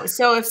 I know.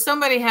 So if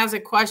somebody has a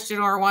question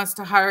or wants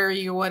to hire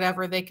you,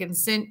 whatever, they can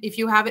send, if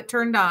you have it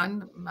turned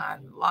on. A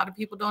lot of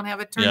people don't have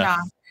it turned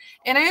on.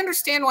 And I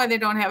understand why they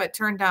don't have it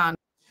turned on.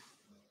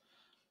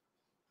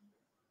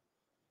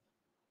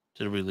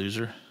 Did we lose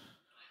her?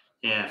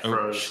 Yeah,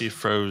 froze. She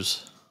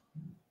froze.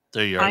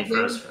 There you are.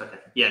 Froze. Okay.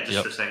 Yeah,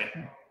 just for a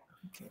second.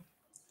 Okay.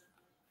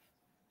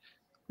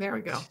 There we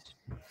go.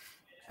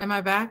 Am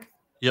I back?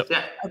 Yep.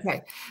 Yeah.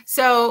 Okay.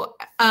 So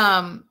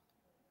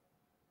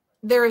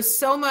there is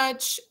so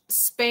much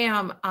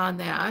spam on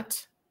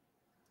that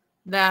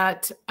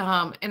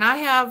and I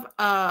have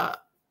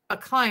a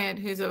client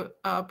who's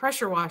a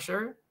pressure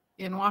washer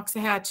in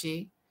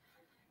Waxahachie,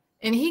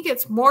 and he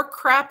gets more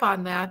crap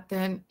on that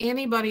than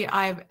anybody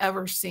I've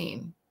ever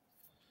seen.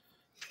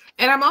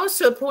 And I'm almost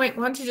to the point,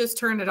 why don't you just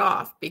turn it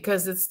off,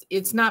 because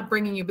it's not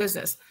bringing you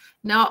business.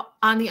 Now,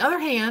 on the other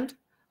hand,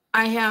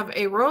 I have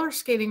a roller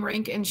skating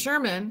rink in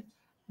Sherman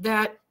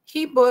that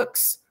he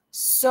books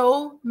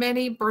so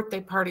many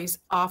birthday parties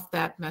off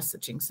that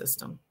messaging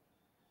system.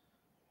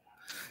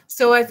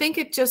 So I think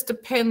it just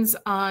depends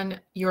on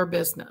your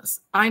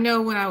business. I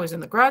know when I was in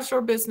the garage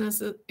door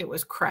business, it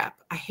was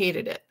crap. I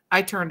hated it.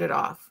 I turned it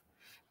off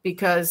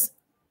because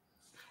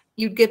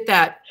you get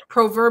that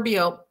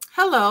proverbial,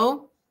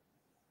 hello,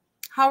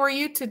 how are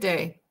you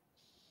today?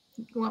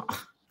 Well,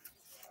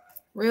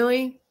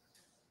 really?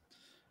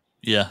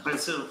 Yeah.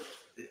 So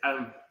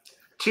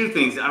two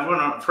things. I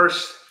want to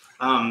first,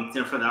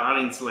 for the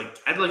audience,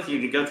 I'd like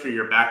you to go through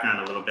your background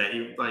a little bit.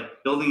 You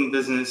building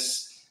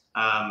business,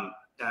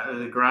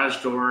 the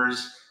garage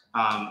doors,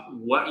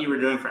 what you were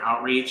doing for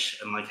outreach,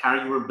 and how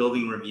you were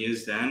building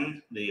reviews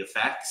then, the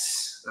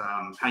effects,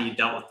 how you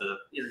dealt with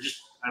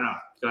I don't know.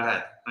 Go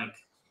ahead.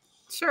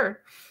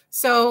 Sure.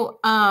 So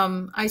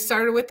I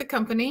started with the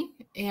company,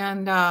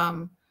 and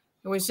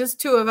it was just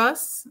two of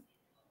us,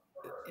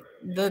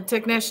 the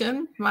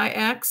technician, my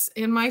ex,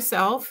 and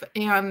myself.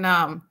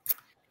 And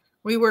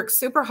we worked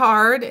super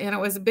hard, and it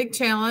was a big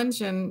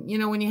challenge. And,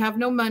 when you have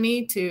no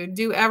money to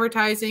do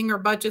advertising or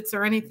budgets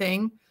or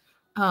anything,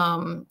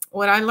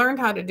 what I learned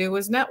how to do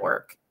was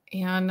network.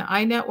 And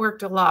I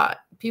networked a lot.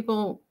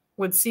 People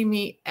would see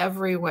me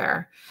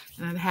everywhere,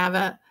 and I'd have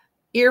a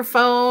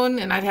earphone,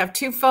 and I'd have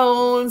two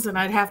phones, and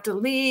I'd have to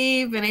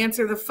leave and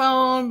answer the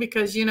phone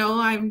because,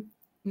 I'm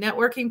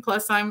networking,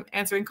 plus I'm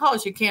answering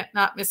calls. You can't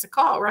not miss a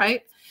call,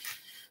 right?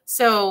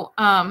 So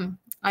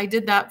I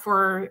did that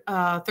for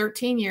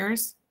 13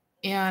 years,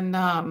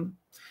 and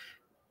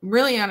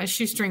really on a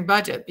shoestring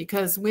budget,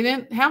 because we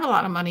didn't have a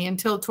lot of money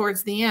until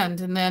towards the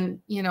end. And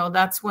then,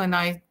 that's when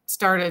I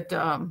started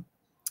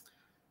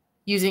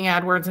using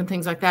AdWords and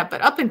things like that.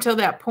 But up until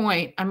that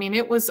point, I mean,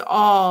 it was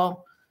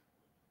all,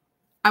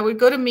 I would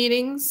go to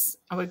meetings.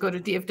 I would go to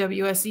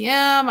DFW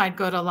SEM. I'd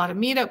go to a lot of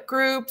meetup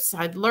groups.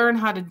 I'd learn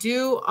how to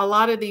do a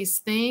lot of these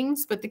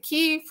things. But the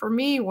key for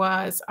me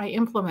was I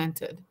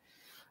implemented.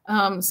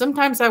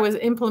 Sometimes I was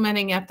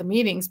implementing at the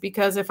meetings,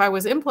 because if I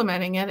was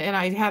implementing it and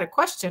I had a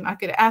question, I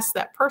could ask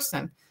that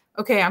person,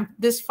 okay, I'm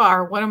this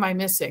far. What am I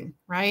missing?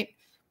 Right?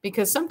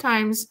 Because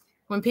sometimes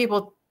when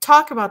people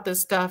talk about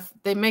this stuff,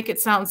 they make it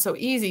sound so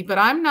easy, but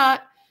I'm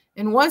not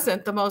and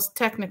wasn't the most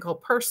technical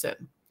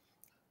person.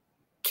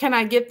 Can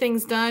I get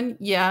things done?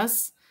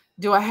 Yes.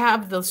 Do I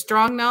have the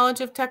strong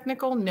knowledge of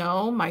technical?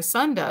 No, my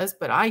son does,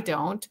 but I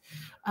don't.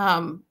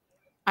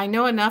 I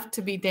know enough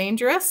to be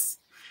dangerous.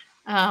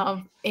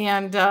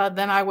 And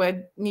then I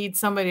would need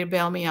somebody to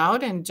bail me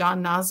out. And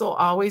John Nozzle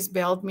always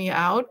bailed me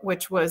out,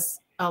 which was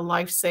a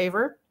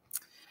lifesaver.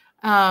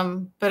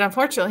 But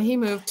unfortunately, he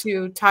moved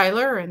to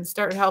Tyler and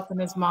started helping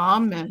his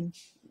mom. And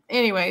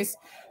anyways,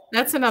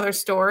 that's another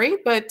story.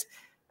 But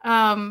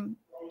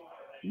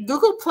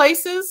Google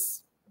Places,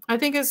 I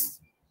think, is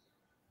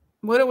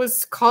what it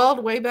was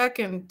called way back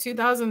in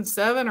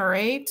 2007 or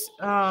 8.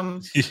 Yeah.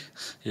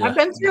 I've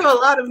been through a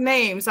lot of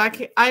names. I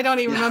don't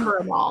even remember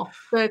them all.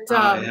 But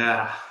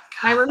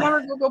I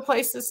remember Google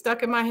Places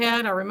stuck in my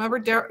head. I remember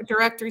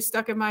directory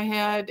stuck in my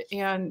head.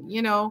 And,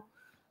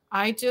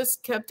 I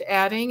just kept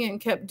adding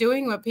and kept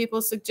doing what people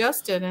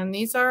suggested. And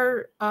these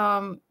are,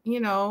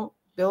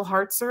 Bill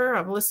Hartzer.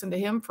 I've listened to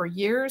him for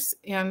years.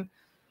 And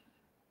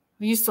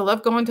I used to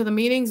love going to the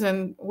meetings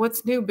and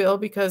what's new, Bill,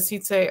 because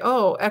he'd say,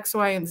 oh, X,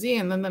 Y, and Z.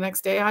 And then the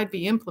next day I'd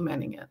be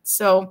implementing it.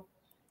 So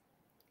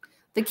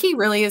the key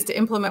really is to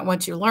implement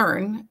what you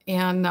learn.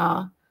 And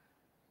I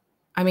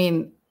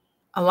mean,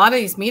 a lot of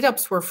these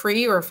meetups were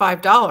free or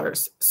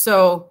 $5.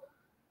 So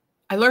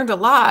I learned a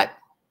lot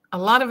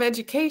of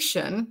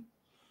education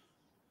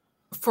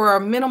for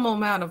a minimal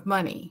amount of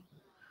money.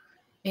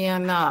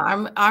 And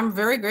I'm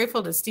very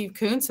grateful to Steve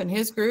Kuntz and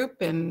his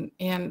group. And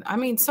I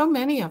mean, so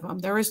many of them.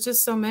 There was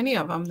just so many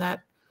of them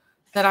that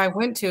I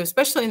went to,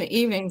 especially in the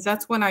evenings.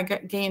 That's when I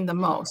gained the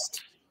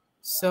most.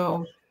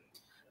 So,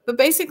 but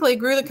basically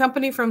grew the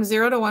company from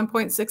 0 to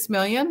 1.6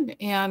 million.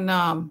 And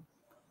I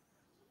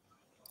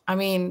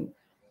mean,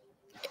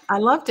 I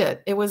loved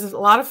it. It was a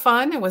lot of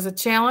fun. It was a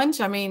challenge.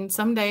 I mean,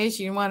 some days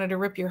you wanted to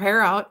rip your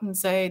hair out and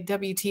say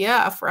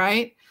WTF,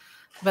 right?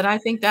 But I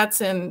think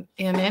that's in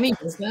any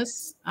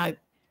business. But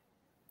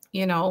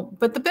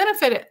the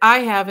benefit I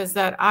have is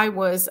that I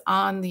was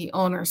on the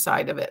owner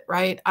side of it,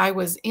 right? I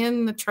was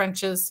in the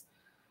trenches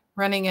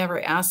running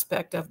every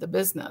aspect of the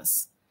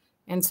business.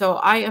 And so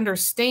I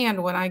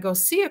understand when I go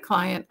see a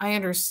client, I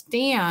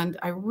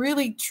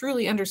really,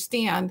 truly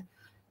understand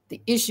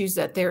the issues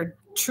that they're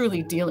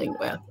truly dealing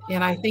with.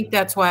 And I think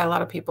that's why a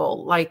lot of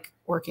people like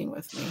working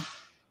with me.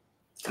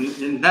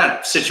 In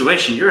that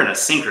situation, you're in a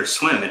sink or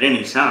swim at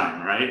any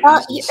time, right?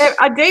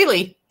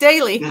 Daily,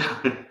 daily,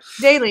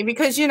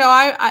 because,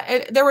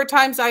 there were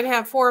times I'd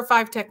have 4 or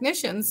 5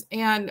 technicians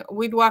and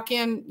we'd walk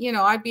in,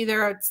 I'd be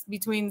there at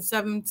between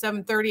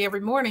 7:30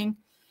 every morning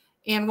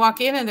and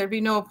walk in and there'd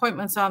be no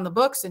appointments on the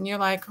books. And you're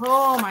like,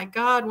 oh my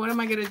God, what am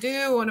I going to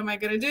do? What am I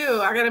going to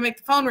do? I got to make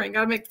the phone ring.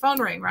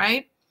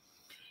 Right.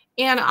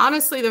 And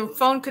honestly, the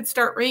phone could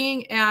start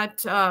ringing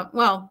at,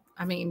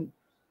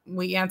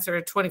 we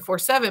answer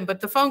 24/7, but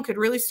the phone could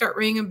really start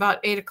ringing about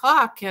 8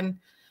 o'clock. And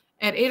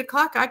at 8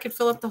 o'clock, I could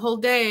fill up the whole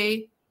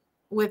day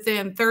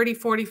within 30,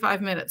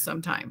 45 minutes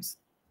sometimes.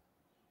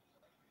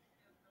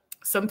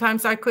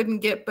 Sometimes I couldn't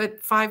get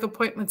but 5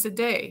 appointments a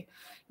day.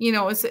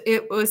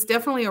 It was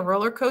definitely a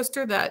roller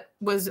coaster that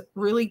was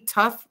really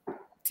tough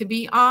to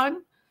be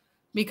on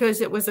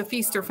because it was a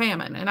feast or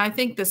famine. And I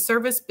think the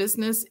service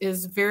business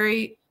is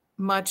very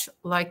much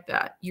like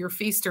that. Your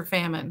feast or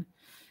famine.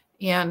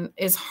 And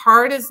as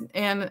hard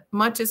and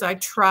much as I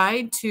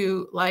tried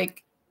to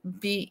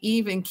be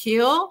even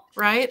keel,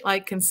 right?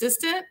 Like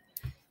consistent,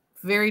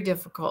 very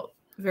difficult,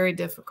 very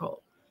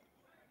difficult.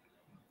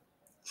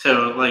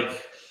 So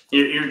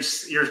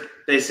you're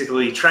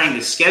basically trying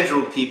to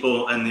schedule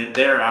people and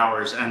their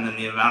hours, and then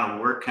the amount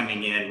of work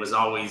coming in was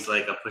always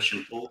like a push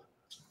and pull.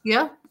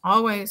 Yeah,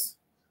 always.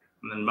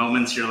 And then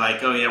moments you're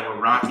like, oh yeah,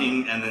 we're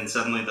rocking. And then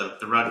suddenly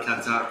the rug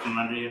cuts out from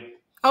under you.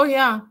 Oh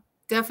yeah.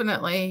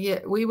 Definitely. Yeah,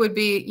 we would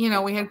be,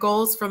 we had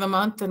goals for the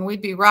month and we'd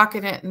be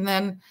rocking it. And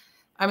then,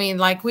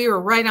 we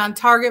were right on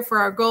target for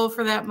our goal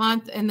for that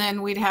month. And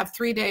then we'd have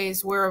 3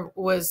 days where it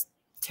was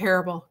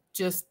terrible,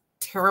 just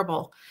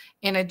terrible.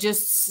 And it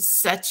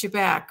just sets you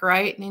back,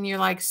 right? And you're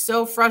like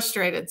so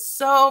frustrated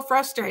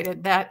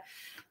that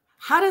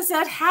how does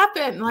that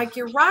happen? Like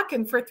you're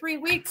rocking for 3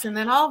 weeks and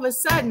then all of a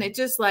sudden it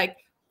just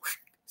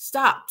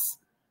stops.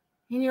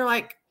 And you're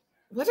like,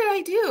 what did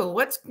I do?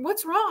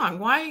 What's wrong?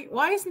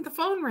 Why isn't the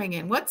phone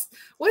ringing? What's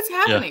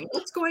happening?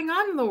 What's going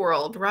on in the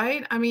world?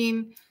 Right? I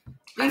mean,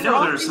 I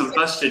know there's some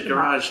busted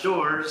garage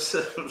doors.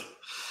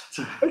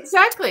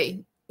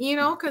 Exactly.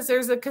 Because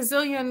there's a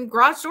gazillion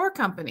garage door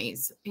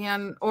companies,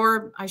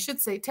 or I should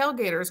say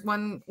tailgaters,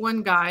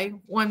 one guy,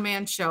 one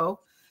man show.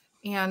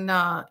 And,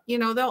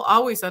 they'll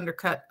always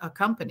undercut a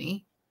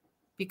company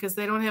because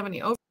they don't have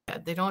any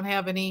overhead. They don't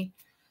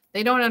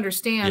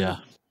understand. Yeah.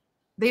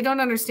 They don't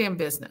understand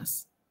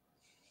business.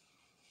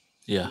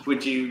 Yeah.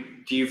 Do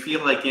you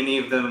feel like any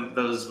of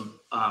those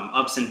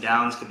ups and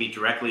downs could be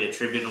directly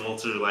attributable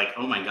to like,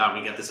 oh my God,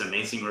 we got this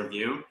amazing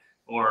review,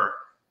 or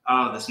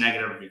oh, this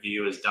negative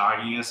review is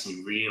dogging us, and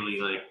you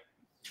really like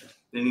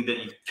any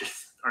that you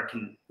just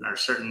are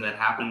certain that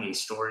happened,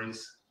 these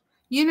stories?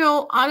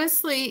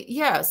 Honestly,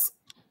 yes.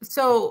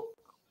 So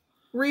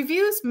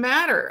reviews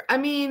matter. I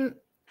mean,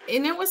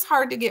 and it was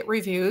hard to get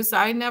reviews.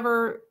 I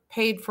never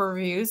paid for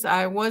reviews.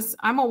 I'm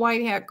a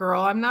white hat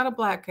girl. I'm not a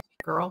black hat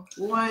girl.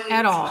 What?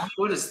 At all.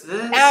 What is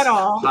this? At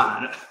all.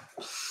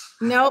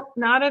 Nope,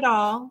 not at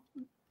all.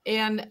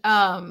 And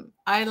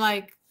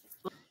I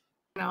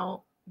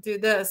do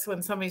this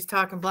when somebody's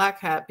talking black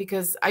hat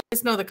because I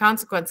just know the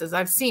consequences.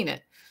 I've seen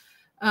it.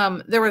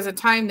 There was a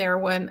time there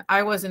when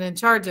I wasn't in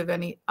charge of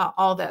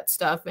all that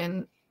stuff,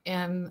 and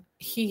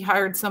he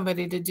hired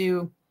somebody to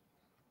do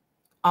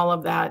all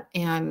of that.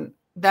 And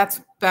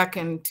that's back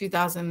in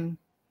 2000.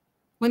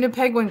 When did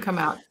Penguin come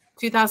out?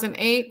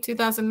 2008,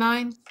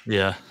 2009?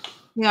 Yeah.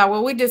 Yeah.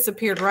 Well, we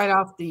disappeared right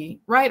off the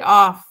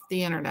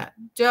internet,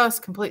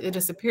 just completely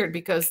disappeared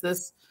because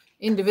this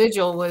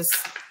individual was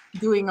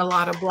doing a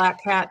lot of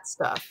black hat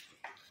stuff.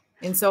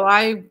 And so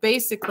I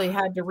basically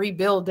had to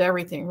rebuild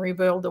everything,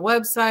 rebuild the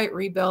website,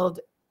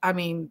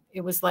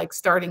 it was like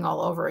starting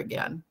all over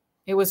again.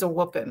 It was a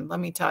whooping, let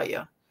me tell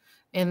you.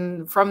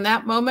 And from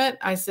that moment,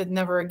 I said,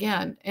 never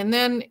again. And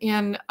then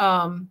in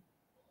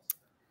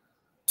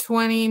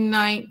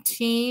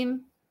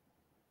 2019,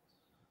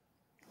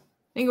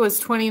 I think it was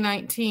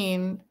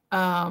 2019,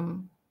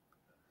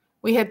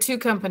 we had two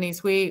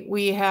companies.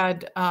 We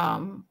had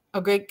a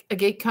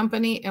gate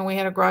company, and we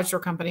had a garage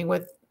door company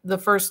with the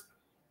first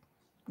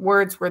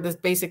words were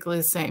basically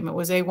the same. It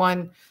was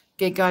A1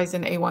 Gate Guys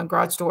and A1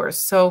 Garage Doors.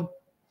 So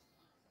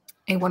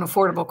A1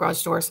 Affordable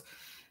Garage Doors.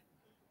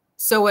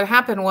 So what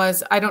happened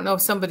was, I don't know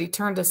if somebody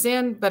turned us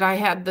in, but I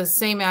had the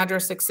same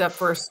address except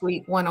for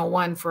Suite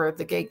 101 for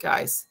the Gate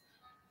Guys.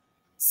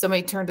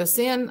 Somebody turned us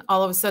in.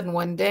 All of a sudden,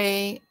 one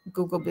day,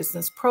 Google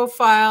Business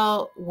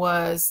Profile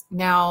was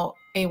now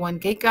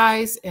A1 Gate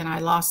Guys, and I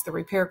lost the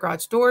Repair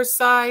Garage Doors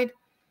side.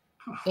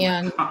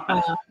 And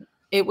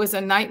it was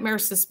a nightmare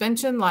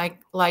suspension,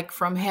 like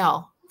from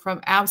hell, from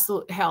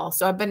absolute hell.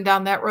 So I've been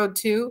down that road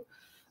too.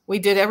 We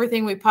did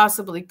everything we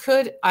possibly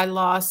could. I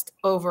lost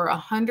over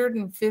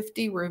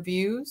 150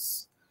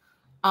 reviews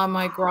on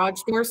my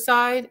garage door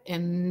side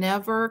and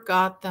never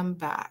got them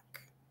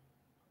back.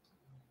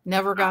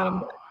 Never got them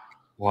back.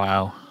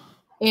 Wow.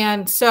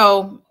 And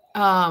so,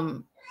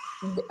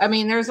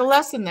 there's a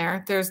lesson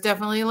there. There's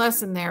definitely a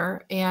lesson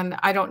there. And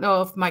I don't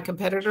know if my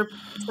competitor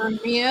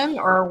turned me in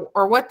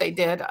or what they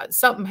did.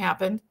 Something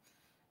happened.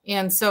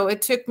 And so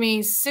it took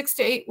me 6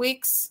 to 8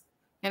 weeks.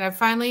 And I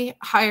finally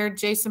hired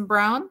Jason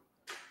Brown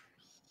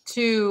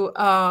to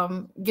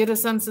get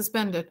us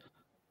unsuspended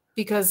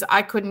because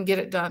I couldn't get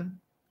it done.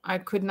 I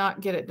could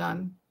not get it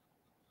done.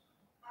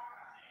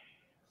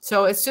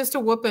 So it's just a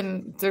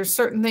whooping. There's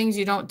certain things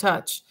you don't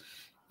touch.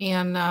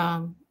 And,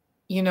 and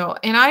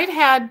I'd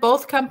had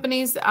both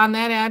companies on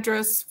that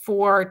address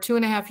for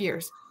 2.5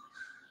 years.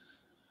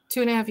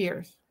 2.5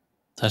 years.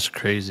 That's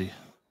crazy.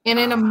 And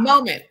in a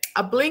moment,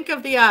 a blink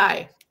of the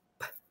eye,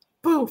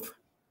 poof,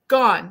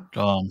 gone.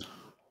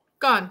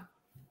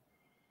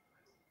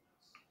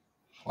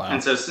 Wow.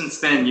 And so since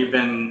then, you've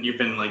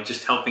been like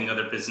just helping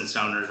other business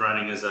owners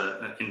running as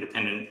an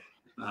independent.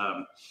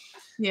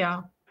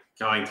 Yeah.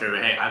 Going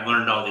through, hey, I've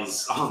learned all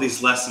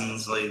these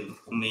lessons. Let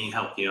me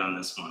help you on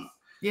this one.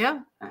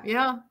 Yeah.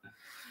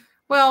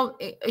 Well,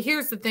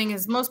 here's the thing: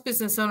 is most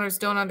business owners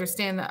don't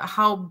understand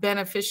how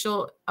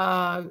beneficial.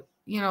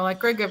 Like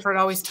Greg Gifford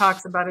always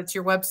talks about, it's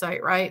your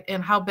website, right?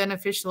 And how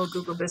beneficial a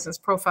Google Business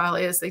Profile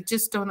is. They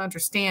just don't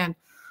understand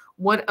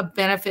what a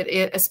benefit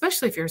it,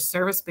 especially if you're a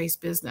service-based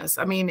business.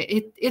 I mean,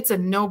 it's a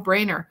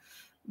no-brainer.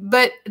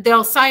 But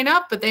they'll sign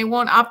up, but they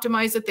won't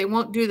optimize it. They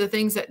won't do the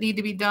things that need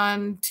to be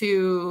done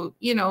to,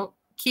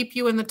 keep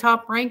you in the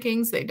top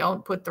rankings. They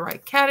don't put the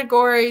right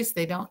categories.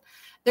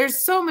 There's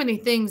so many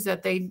things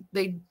that they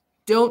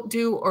don't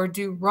do or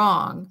do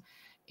wrong.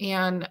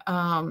 And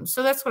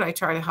so that's what I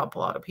try to help a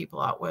lot of people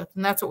out with.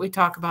 And that's what we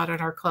talk about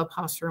at our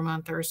clubhouse room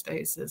on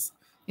Thursdays is,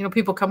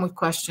 people come with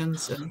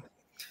questions.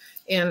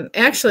 And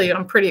actually,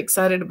 I'm pretty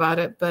excited about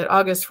it. But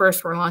August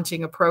 1st, we're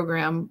launching a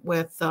program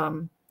with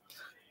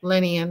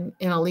Lenny and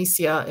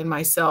Alicia and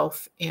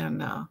myself.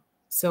 And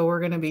so we're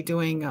going to be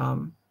doing,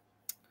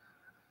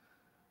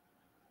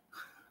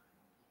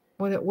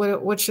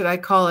 what should I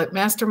call it?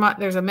 Mastermind.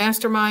 There's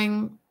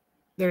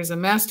there's a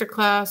master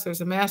class, there's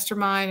a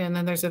mastermind, and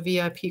then there's a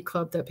VIP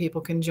club that people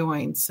can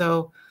join.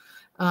 So,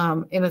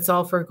 and it's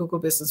all for a Google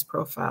Business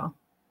Profile.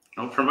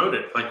 I'll promote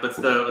it. Like, what's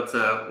the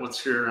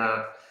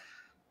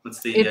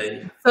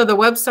so the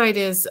website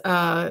is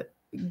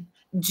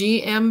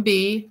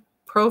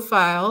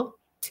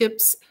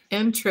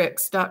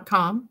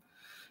gmbprofiletipsandtricks.com.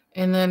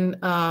 And then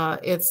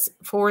it's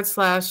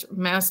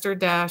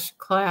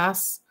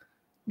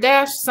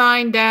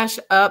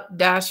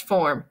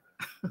 /class-sign-up-form.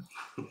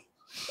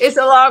 It's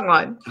a long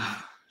one.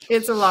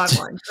 It's a long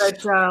one. But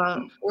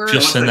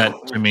just send that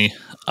to me.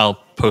 I'll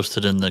post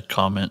it in the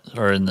comment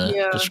or in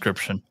the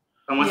description.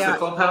 And what's the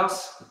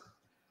Clubhouse?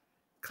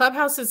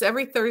 Clubhouse is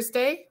every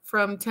Thursday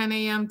from 10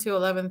 a.m. to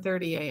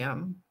 11:30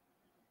 a.m.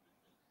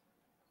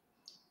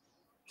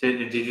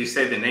 Did you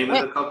say the name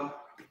of the Clubhouse?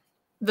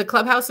 The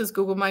Clubhouse is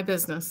Google My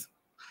Business.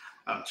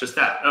 Oh, just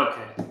that.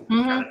 Okay.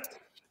 Mm-hmm. Got it.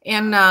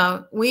 And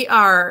we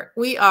are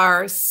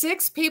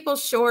 6 people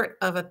short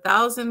of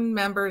 1,000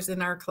 members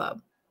in our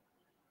club.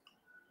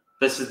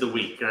 This is the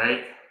week,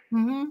 right?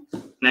 Mm-hmm.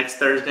 Next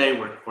Thursday,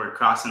 we're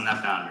crossing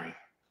that boundary.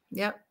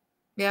 Yep.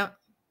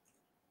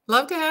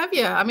 Love to have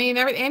you. I mean,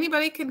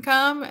 anybody can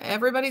come.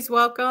 Everybody's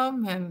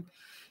welcome, and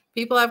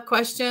people have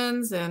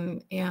questions,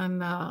 and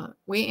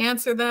we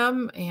answer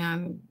them.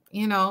 And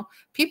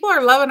people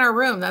are loving our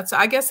room.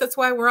 I guess that's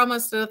why we're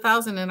almost at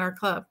 1,000 in our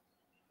club.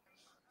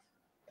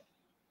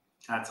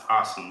 That's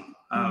awesome.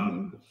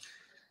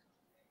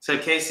 So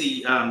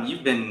Casey,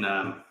 you've been.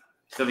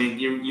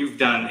 You've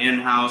done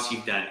in-house,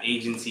 you've done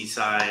agency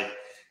side,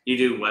 you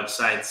do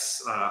websites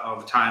all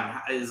the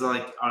time.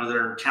 Are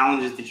there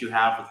challenges that you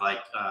have with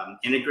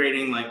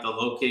integrating the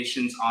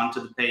locations onto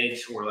the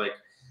page, or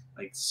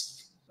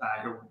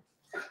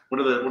what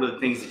are the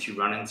things that you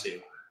run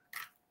into?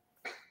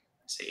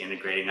 Say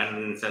integrating. I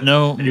don't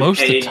know.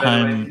 Most of the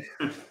time.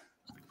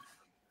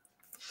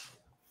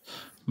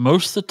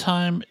 Most of the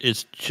time,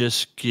 it's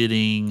just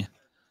getting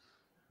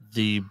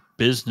the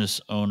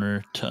business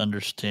owner to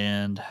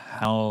understand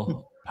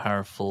how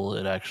powerful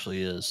it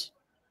actually is.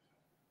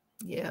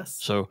 Yes.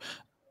 So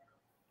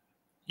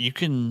you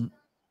can,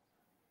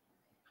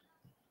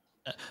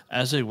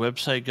 as a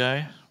website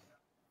guy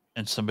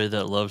and somebody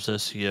that loves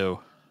SEO,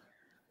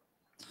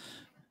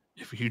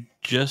 if you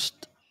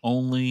just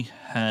only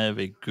have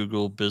a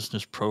Google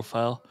Business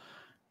Profile,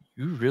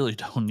 you really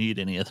don't need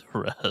any of the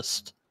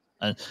rest.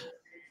 And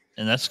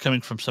that's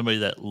coming from somebody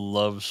that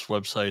loves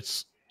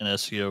websites and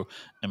SEO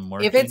and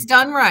marketing. If it's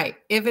done right.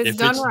 If it's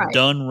done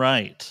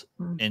right,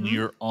 mm-hmm. and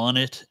you're on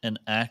it and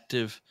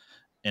active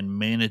and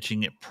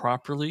managing it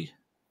properly,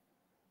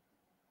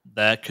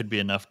 that could be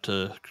enough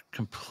to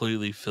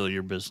completely fill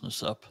your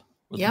business up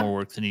with more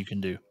work than you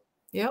can do.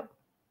 Yep.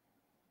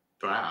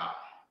 Wow.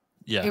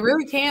 Yeah. It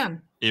really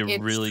can.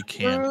 It really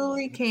can.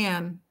 Truly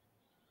can.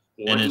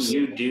 What do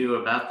you do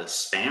about the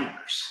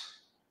spammers?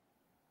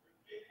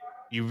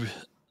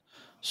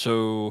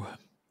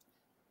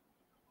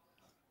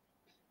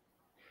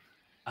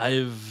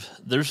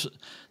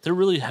 There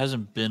really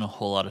hasn't been a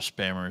whole lot of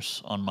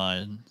spammers on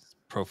my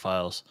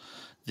profiles.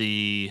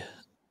 The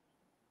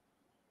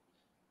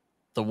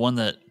one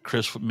that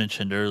Kris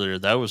mentioned earlier,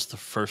 that was the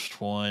first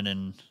one,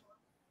 and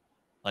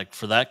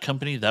for that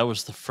company, that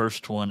was the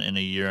first one in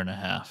a year and a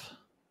half.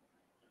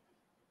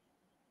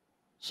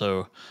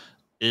 So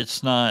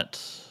it's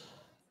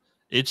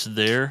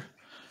there,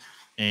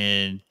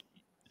 and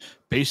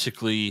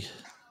basically,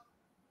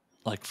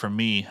 for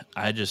me,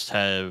 I just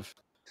have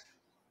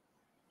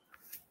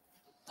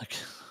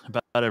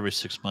about every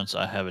 6 months,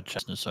 I have a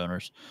chat with business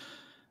owners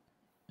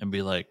and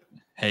be like,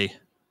 hey,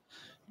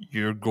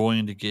 you're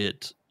going to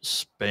get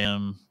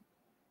spam.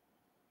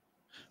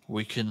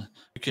 We can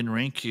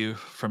rank you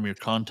from your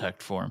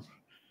contact form.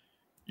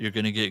 You're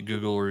going to get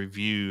Google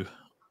review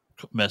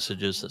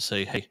messages that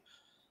say, hey,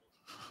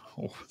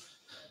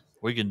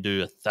 we can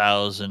do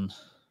 1,000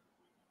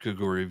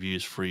 Google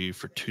reviews for you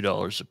for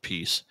 $2 a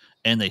piece,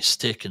 and they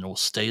stick and will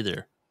stay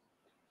there.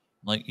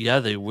 Yeah,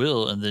 they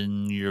will, and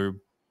then your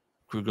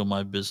Google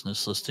My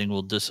Business listing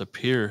will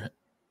disappear.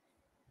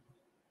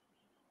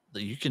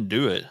 That you can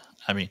do it.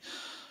 I mean,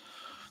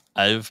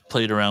 I've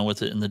played around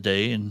with it in the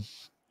day, and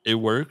it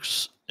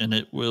works, and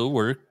it will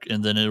work,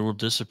 and then it will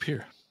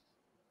disappear.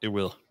 It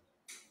will.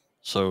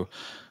 So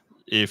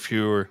if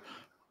you're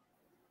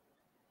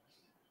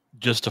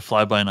just a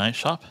fly-by-night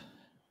shop,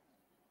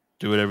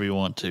 do whatever you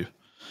want to.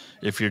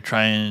 If you're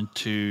trying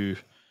to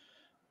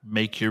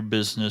make your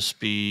business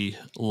be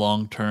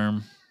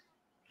long-term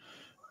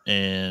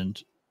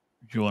and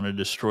you want to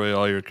destroy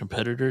all your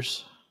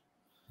competitors,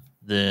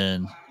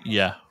 then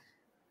yeah,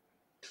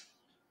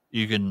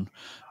 you can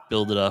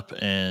build it up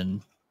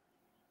and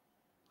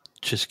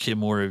just get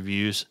more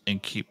reviews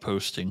and keep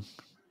posting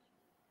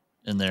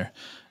in there,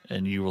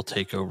 and you will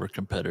take over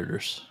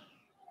competitors.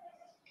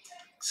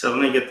 So let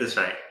me get this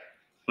right.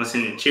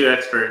 Listening to 2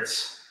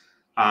 experts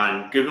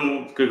on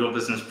Google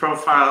Business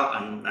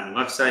Profile and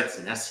websites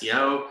and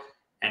SEO,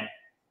 and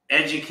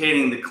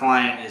educating the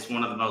client is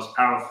one of the most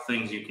powerful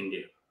things you can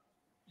do.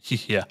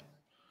 Yeah.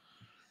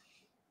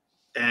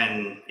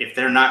 And if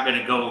they're not going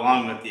to go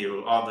along with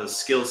you, all those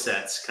skill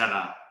sets kind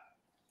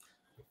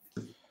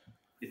of,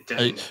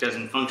 it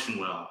doesn't function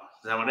well.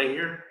 Is that what I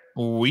hear?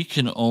 We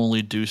can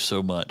only do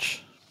so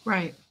much.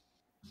 Right.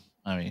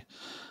 I mean,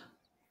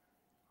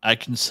 I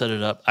can set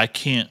it up. I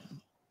can't.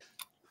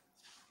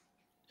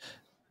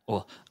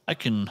 Well, I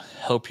can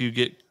help you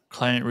get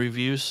client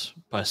reviews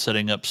by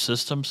setting up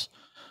systems,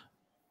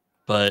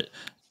 but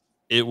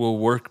it will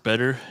work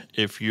better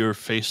if you're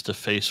face to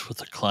face with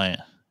the client.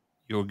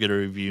 You'll get a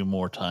review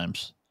more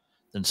times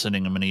than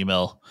sending them an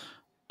email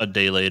a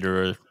day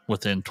later or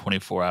within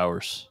 24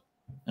 hours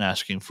and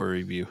asking for a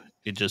review.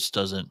 It just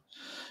doesn't.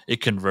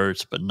 It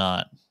converts, but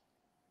not.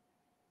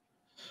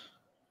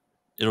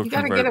 It'll You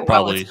got to get convert it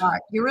while probably. it's hot.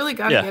 You really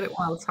got to get it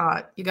while it's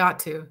hot. You got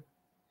to.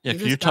 Yeah,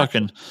 because you're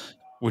talking.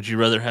 Would you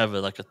rather have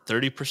a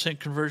 30%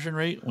 conversion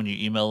rate when you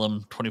email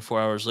them 24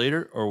 hours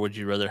later, or would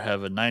you rather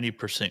have a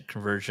 90%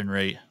 conversion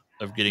rate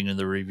of getting in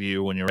the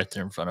review when you're right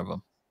there in front of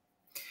them?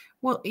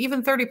 Well,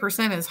 even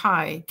 30% is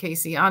high,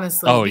 Casey,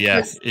 honestly. Oh, yeah,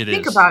 it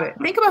think is. about it.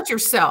 Think about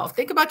yourself.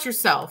 Think about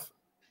yourself.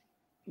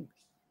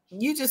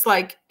 You just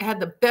had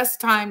the best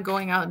time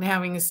going out and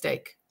having a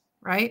steak,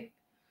 right?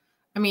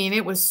 I mean,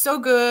 it was so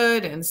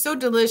good and so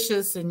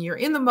delicious, and you're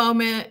in the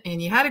moment,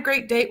 and you had a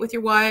great date with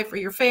your wife or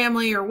your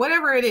family or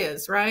whatever it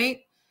is,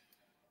 right?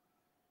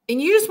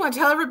 And you just want to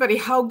tell everybody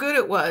how good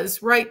it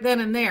was right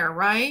then and there,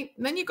 right?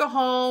 And then you go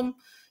home,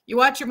 you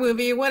watch your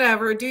movie,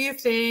 whatever, do your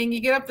thing,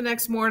 you get up the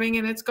next morning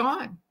and it's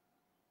gone.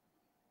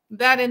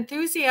 That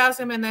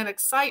enthusiasm and that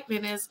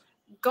excitement is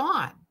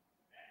gone.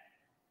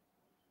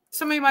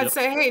 Somebody might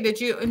say, hey, did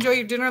you enjoy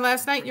your dinner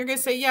last night? And you're going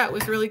to say, yeah, it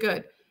was really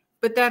good.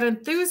 But that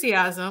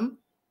enthusiasm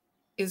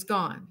is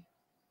gone.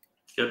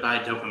 Goodbye,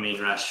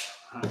 dopamine rush.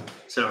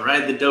 So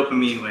ride the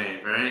dopamine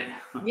wave, right?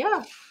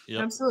 Yeah,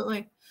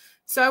 absolutely.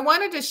 So I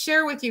wanted to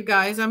share with you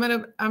guys. I'm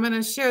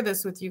gonna share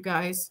this with you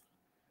guys,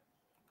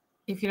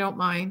 if you don't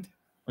mind.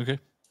 Okay.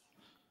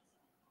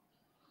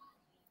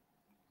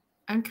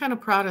 I'm kind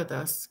of proud of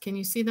this. Can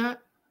you see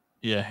that?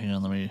 Yeah, hang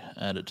on. Let me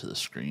add it to the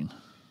screen.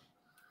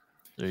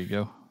 There you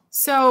go.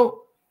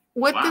 So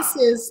what this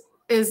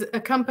is a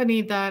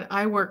company that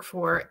I work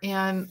for,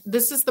 and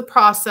this is the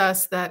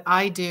process that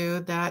I do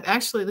that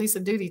actually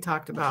Lisa Duty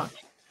talked about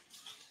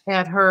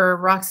at her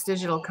Rocks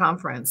Digital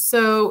conference.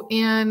 So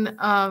in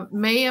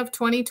May of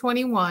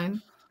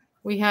 2021,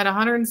 we had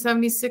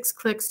 176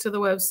 clicks to the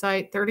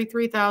website,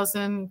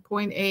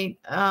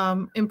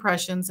 33,000.8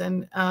 impressions,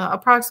 and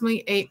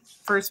approximately 8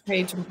 first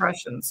page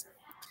impressions.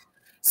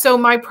 So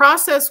my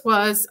process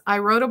was I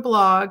wrote a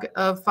blog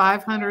of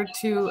 500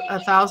 to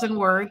 1,000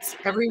 words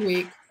every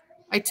week.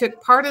 I took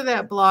part of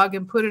that blog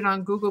and put it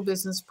on Google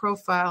Business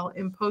Profile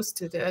and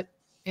posted it,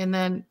 and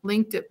then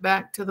linked it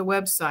back to the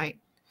website.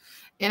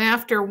 And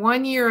after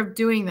 1 year of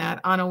doing that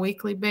on a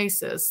weekly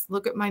basis,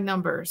 look at my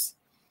numbers.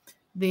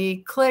 The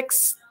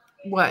clicks,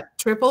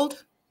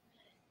 tripled?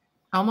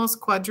 Almost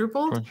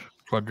quadrupled?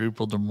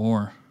 Quadrupled or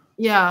more.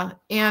 Yeah.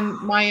 And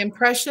my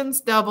impressions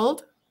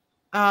doubled.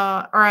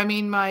 My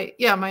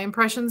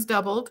impressions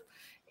doubled.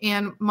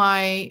 And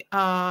my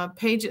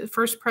pages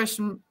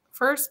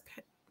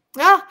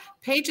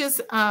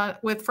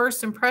with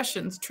first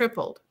impressions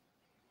tripled.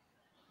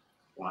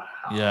 Wow.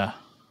 Yeah.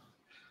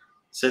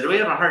 So do we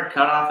have a hard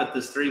cutoff at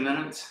this 3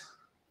 minutes?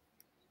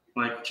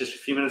 Like just a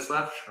few minutes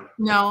left?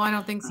 No, I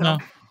don't think so. No.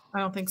 I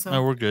don't think so.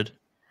 No, we're good.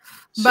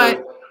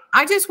 But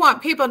I just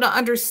want people to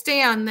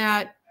understand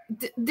that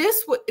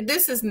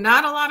this is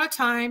not a lot of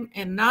time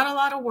and not a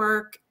lot of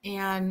work.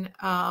 And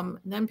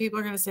then people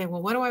are going to say,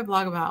 well, what do I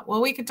blog about?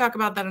 Well, we can talk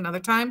about that another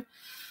time.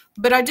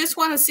 But I just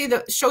want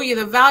to show you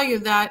the value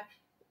that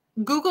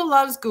Google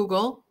loves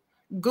Google.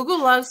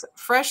 Google loves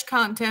fresh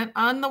content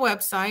on the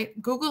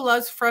website. Google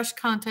loves fresh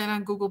content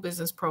on Google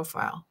Business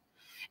Profile.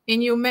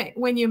 And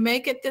when you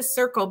make it this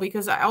circle,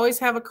 because I always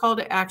have a call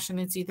to action,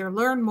 it's either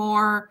learn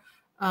more,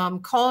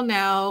 call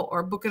now,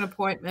 or book an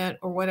appointment,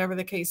 or whatever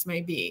the case may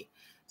be.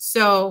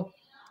 So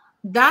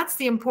that's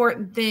the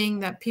important thing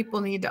that people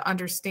need to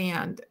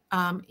understand.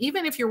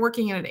 Even if you're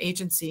working in an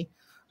agency,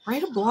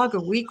 write a blog a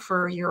week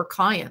for your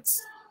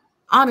clients.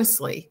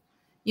 Honestly,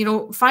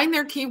 find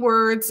their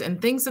keywords and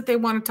things that they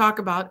want to talk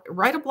about,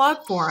 write a blog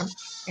for them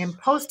and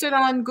post it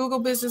on Google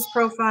Business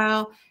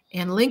Profile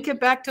and link it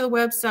back to the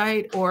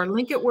website, or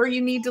link it where you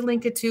need to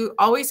link it to.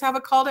 Always have a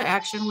call to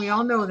action. We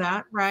all know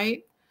that,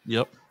 right?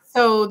 Yep.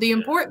 So the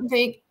important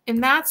thing,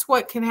 and that's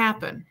what can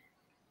happen.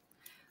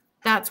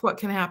 That's what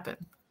can happen.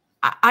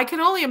 I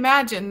can only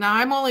imagine. Now,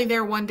 I'm only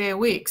there 1 day a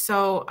week.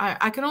 So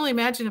I can only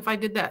imagine if I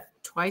did that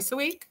twice a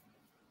week.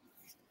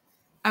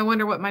 I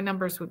wonder what my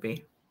numbers would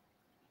be.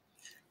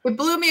 It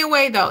blew me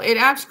away, though. It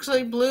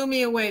actually blew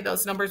me away.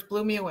 Those numbers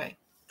blew me away.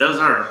 Those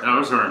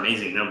are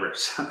amazing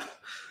numbers.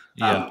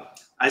 Yeah.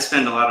 I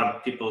spend a lot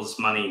of people's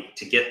money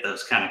to get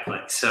those kind of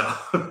clicks. So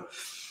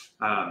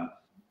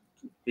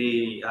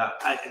the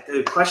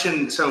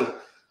question,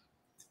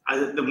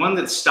 the one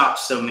that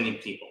stops so many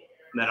people,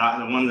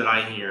 the one that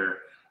I hear,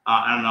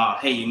 I don't know,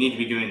 hey, you need to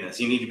be doing this.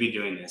 You need to be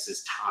doing this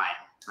is time,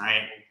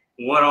 right?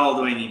 What all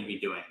do I need to be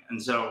doing?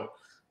 And so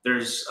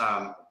there's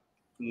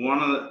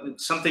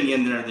something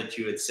in there that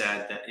you had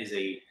said that is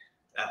a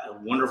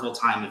wonderful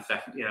time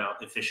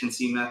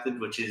efficiency method,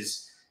 which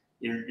is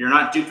you're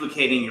not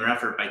duplicating your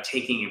effort by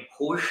taking a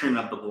portion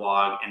of the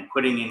blog and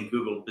putting in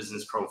Google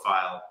Business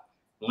Profile,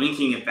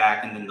 linking it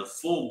back, and then the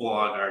full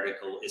blog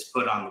article is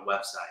put on the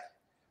website.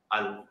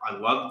 I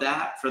love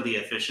that for the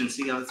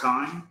efficiency of the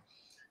time.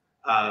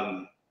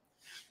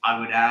 I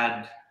would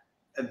ask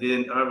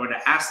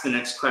the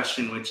next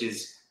question, which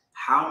is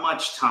how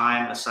much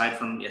time, aside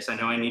from, yes, I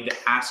know I need to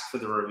ask for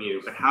the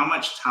review, but how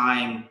much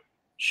time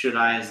should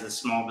I, as the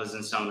small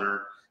business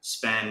owner,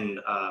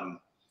 spend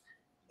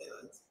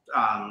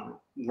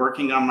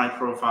working on my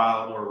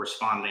profile or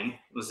responding?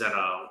 Was that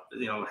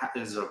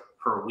is it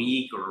per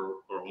week or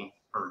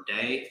per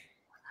day?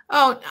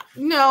 Oh,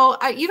 no,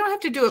 you don't have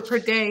to do it per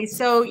day.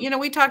 So,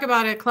 we talk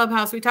about at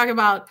Clubhouse, we talk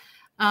about,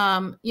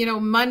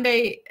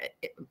 Monday,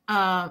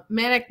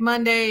 Manic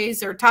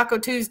Mondays or Taco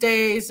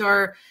Tuesdays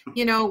or,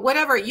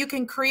 whatever. You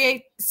can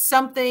create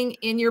something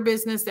in your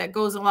business that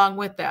goes along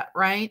with that,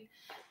 right?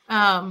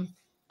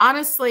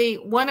 Honestly,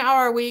 1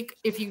 hour a week,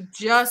 if you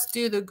just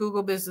do the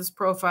Google Business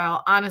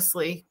Profile,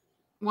 honestly,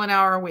 1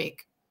 hour a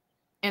week.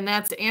 And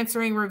that's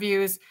answering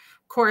reviews.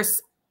 Of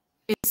course,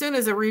 as soon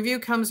as a review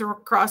comes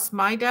across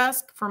my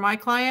desk for my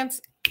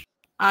clients,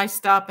 I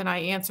stop and I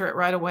answer it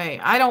right away.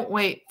 I don't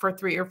wait for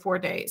 3 or 4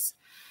 days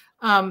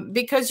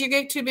because you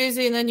get too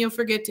busy and then you'll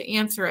forget to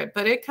answer it.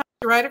 But it comes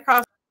right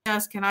across the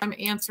desk and I'm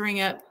answering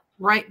it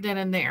right then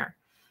and there.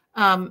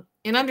 And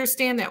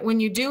understand that when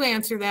you do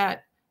answer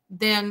that,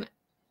 then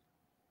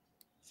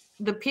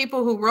the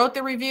people who wrote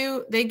the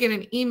review, they get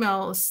an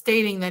email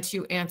stating that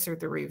you answered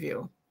the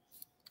review.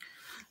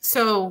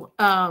 So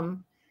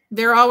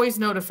they're always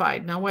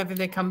notified. Now, whether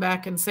they come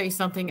back and say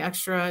something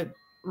extra,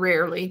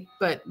 rarely,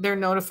 but they're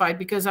notified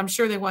because I'm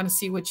sure they want to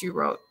see what you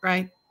wrote,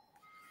 right?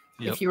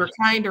 Yep. If you were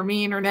kind or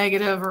mean or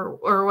negative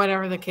or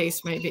whatever the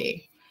case may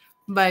be.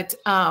 But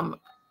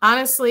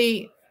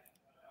honestly,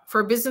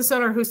 for a business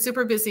owner who's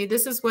super busy,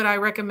 this is what I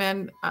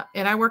recommend.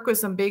 And I work with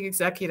some big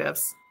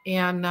executives,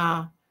 and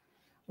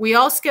we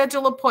all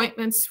schedule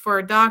appointments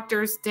for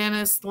doctors,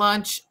 dentists,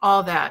 lunch,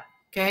 all that.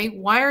 Okay.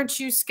 Why aren't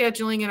you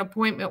scheduling an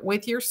appointment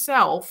with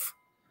yourself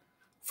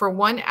for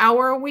 1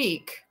 hour a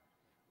week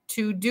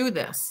to do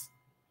this?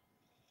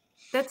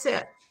 That's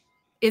it.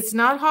 It's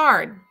not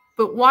hard,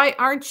 but why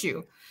aren't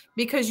you?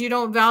 Because you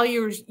don't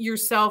value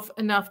yourself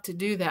enough to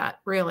do that,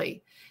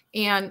 really.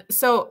 And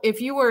so if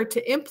you were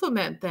to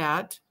implement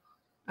that,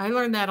 I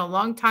learned that a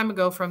long time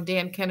ago from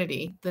Dan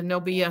Kennedy, the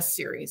No BS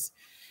series,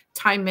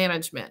 time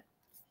management.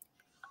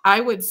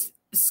 I would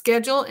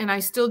schedule, and I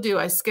still do,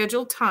 I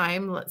schedule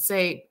time, let's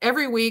say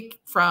every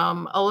week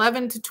from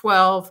 11 to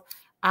 12,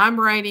 I'm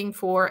writing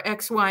for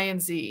X, Y,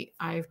 and Z.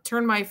 I've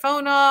turned my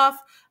phone off.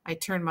 I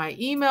turn my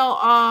email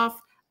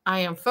off. I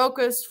am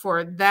focused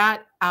for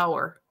that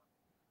hour.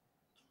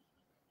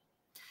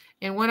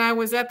 And when I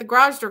was at the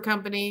garage door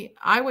company,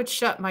 I would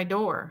shut my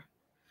door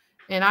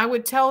and I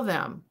would tell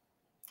them,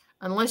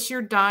 unless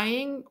you're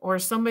dying or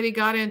somebody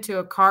got into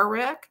a car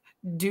wreck,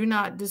 do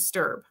not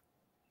disturb.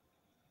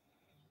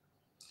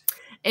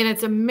 And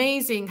it's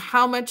amazing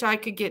how much I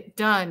could get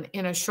done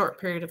in a short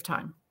period of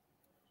time.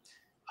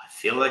 I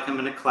feel like I'm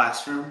in a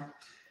classroom.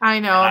 I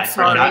know. I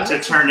forgot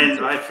to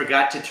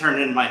turn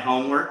in my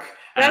homework.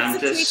 And I'm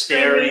just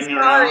staring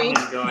around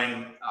and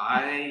going,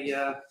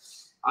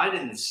 I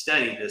didn't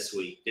study this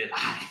week, did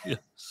I?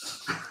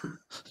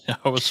 Yeah,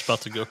 I was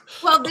about to go.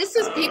 Well, this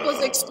is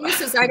people's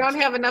excuses. I don't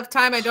have enough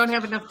time. I don't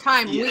have enough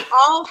time. Yeah. We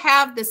all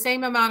have the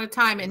same amount of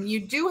time, and you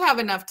do have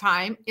enough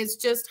time. It's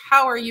just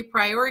how are you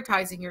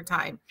prioritizing your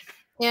time?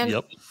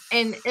 And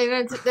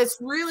that's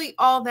really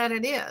all that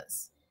it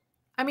is.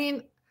 I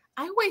mean,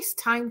 I waste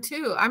time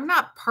too. I'm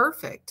not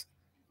perfect.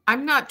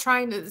 I'm not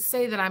trying to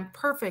say that I'm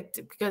perfect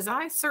because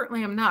I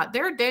certainly am not.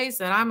 There are days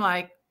that I'm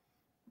like,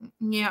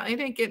 yeah, it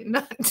ain't getting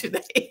done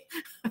today.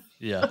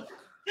 Yeah.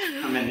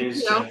 I'm a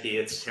news junkie.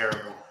 It's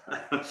terrible.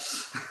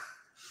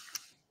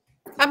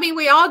 I mean,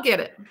 we all get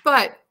it,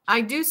 but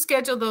I do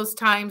schedule those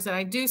times and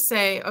I do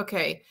say,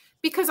 okay,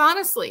 because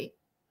honestly,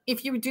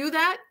 if you do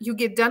that, you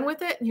get done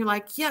with it and you're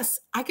like, yes,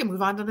 I can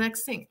move on to the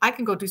next thing. I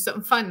can go do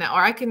something fun now,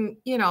 or I can,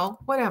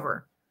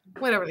 whatever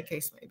the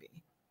case may be.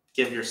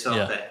 Give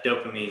yourself that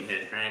dopamine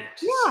hit, right?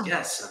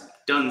 Yes,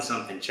 I've done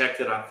something. Check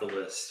it off the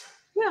list.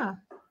 Yeah.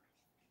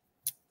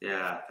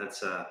 Yeah,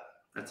 that's a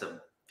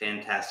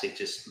fantastic.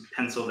 Just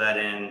pencil that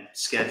in,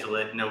 schedule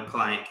it. No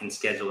client can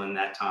schedule in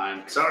that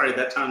time. Sorry,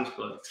 that time's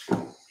booked.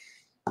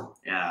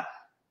 Yeah.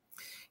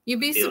 You'd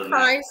be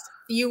surprised.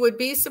 You would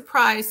be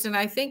surprised. And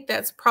I think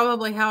that's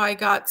probably how I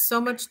got so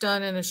much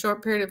done in a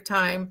short period of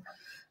time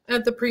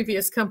at the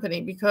previous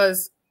company,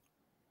 because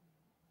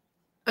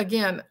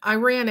again, I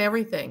ran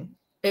everything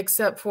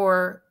except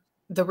for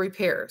the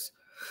repairs.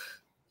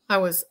 I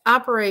was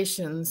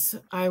operations.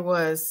 I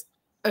was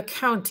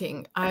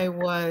accounting. I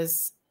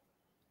was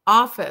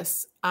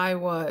office. I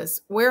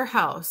was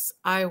warehouse.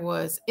 I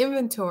was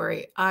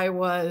inventory. I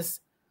was,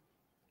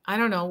 I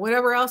don't know,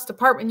 whatever else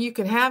department you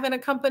can have in a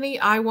company,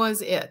 I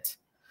was it.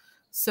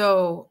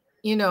 So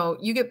you know,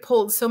 you get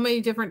pulled so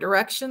many different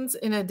directions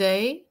in a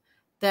day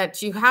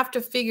that you have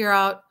to figure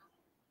out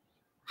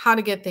how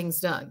to get things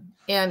done.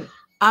 And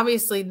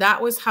obviously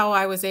that was how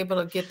I was able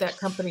to get that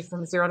company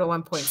from 0 to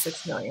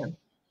 1.6 million.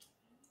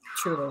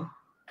 Truly.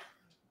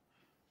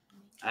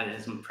 That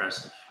is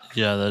impressive.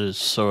 Yeah, that is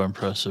so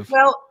impressive.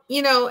 Well,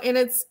 you know, and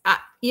it's,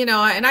 you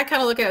know, and I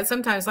kind of look at it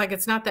sometimes like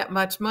it's not that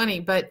much money,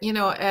 but you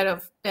know,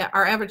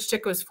 our average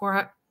ticket was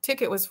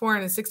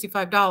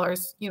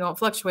 $465. You know, it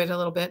fluctuated a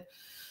little bit.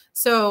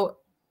 So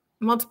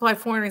multiply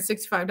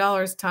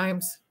 $465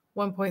 times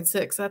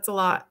 1.6. That's a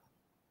lot.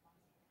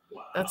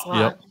 Wow. That's a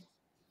lot.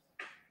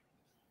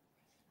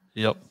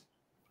 Yep.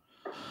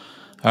 All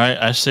right.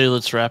 I say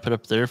let's wrap it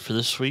up there for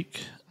this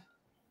week.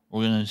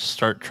 We're going to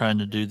start trying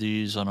to do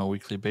these on a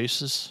weekly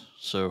basis.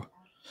 So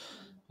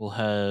we'll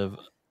have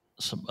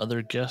some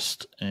other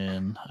guests,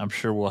 and I'm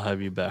sure we'll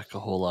have you back a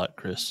whole lot,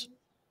 Kris.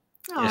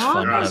 It's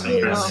fun having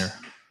you on here.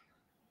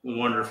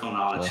 Wonderful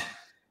knowledge. So.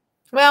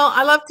 Well,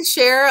 I love to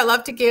share. I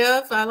love to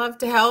give. I love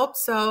to help.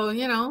 So,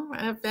 you know,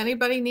 if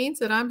anybody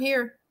needs it, I'm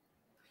here.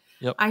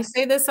 Yep. I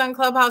say this on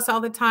Clubhouse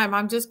all the time.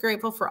 I'm just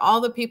grateful for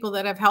all the people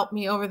that have helped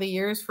me over the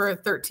years for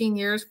 13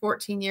 years,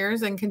 14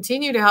 years, and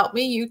continue to help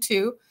me. You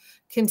too.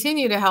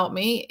 Continue to help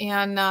me.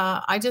 And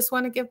I just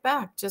want to give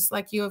back just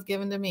like you have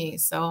given to me.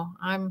 So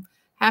I'm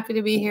happy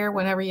to be here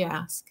whenever you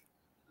ask.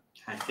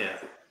 Heck yeah.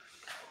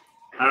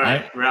 All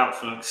right. We're out,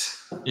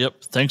 folks.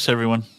 Yep. Thanks, everyone.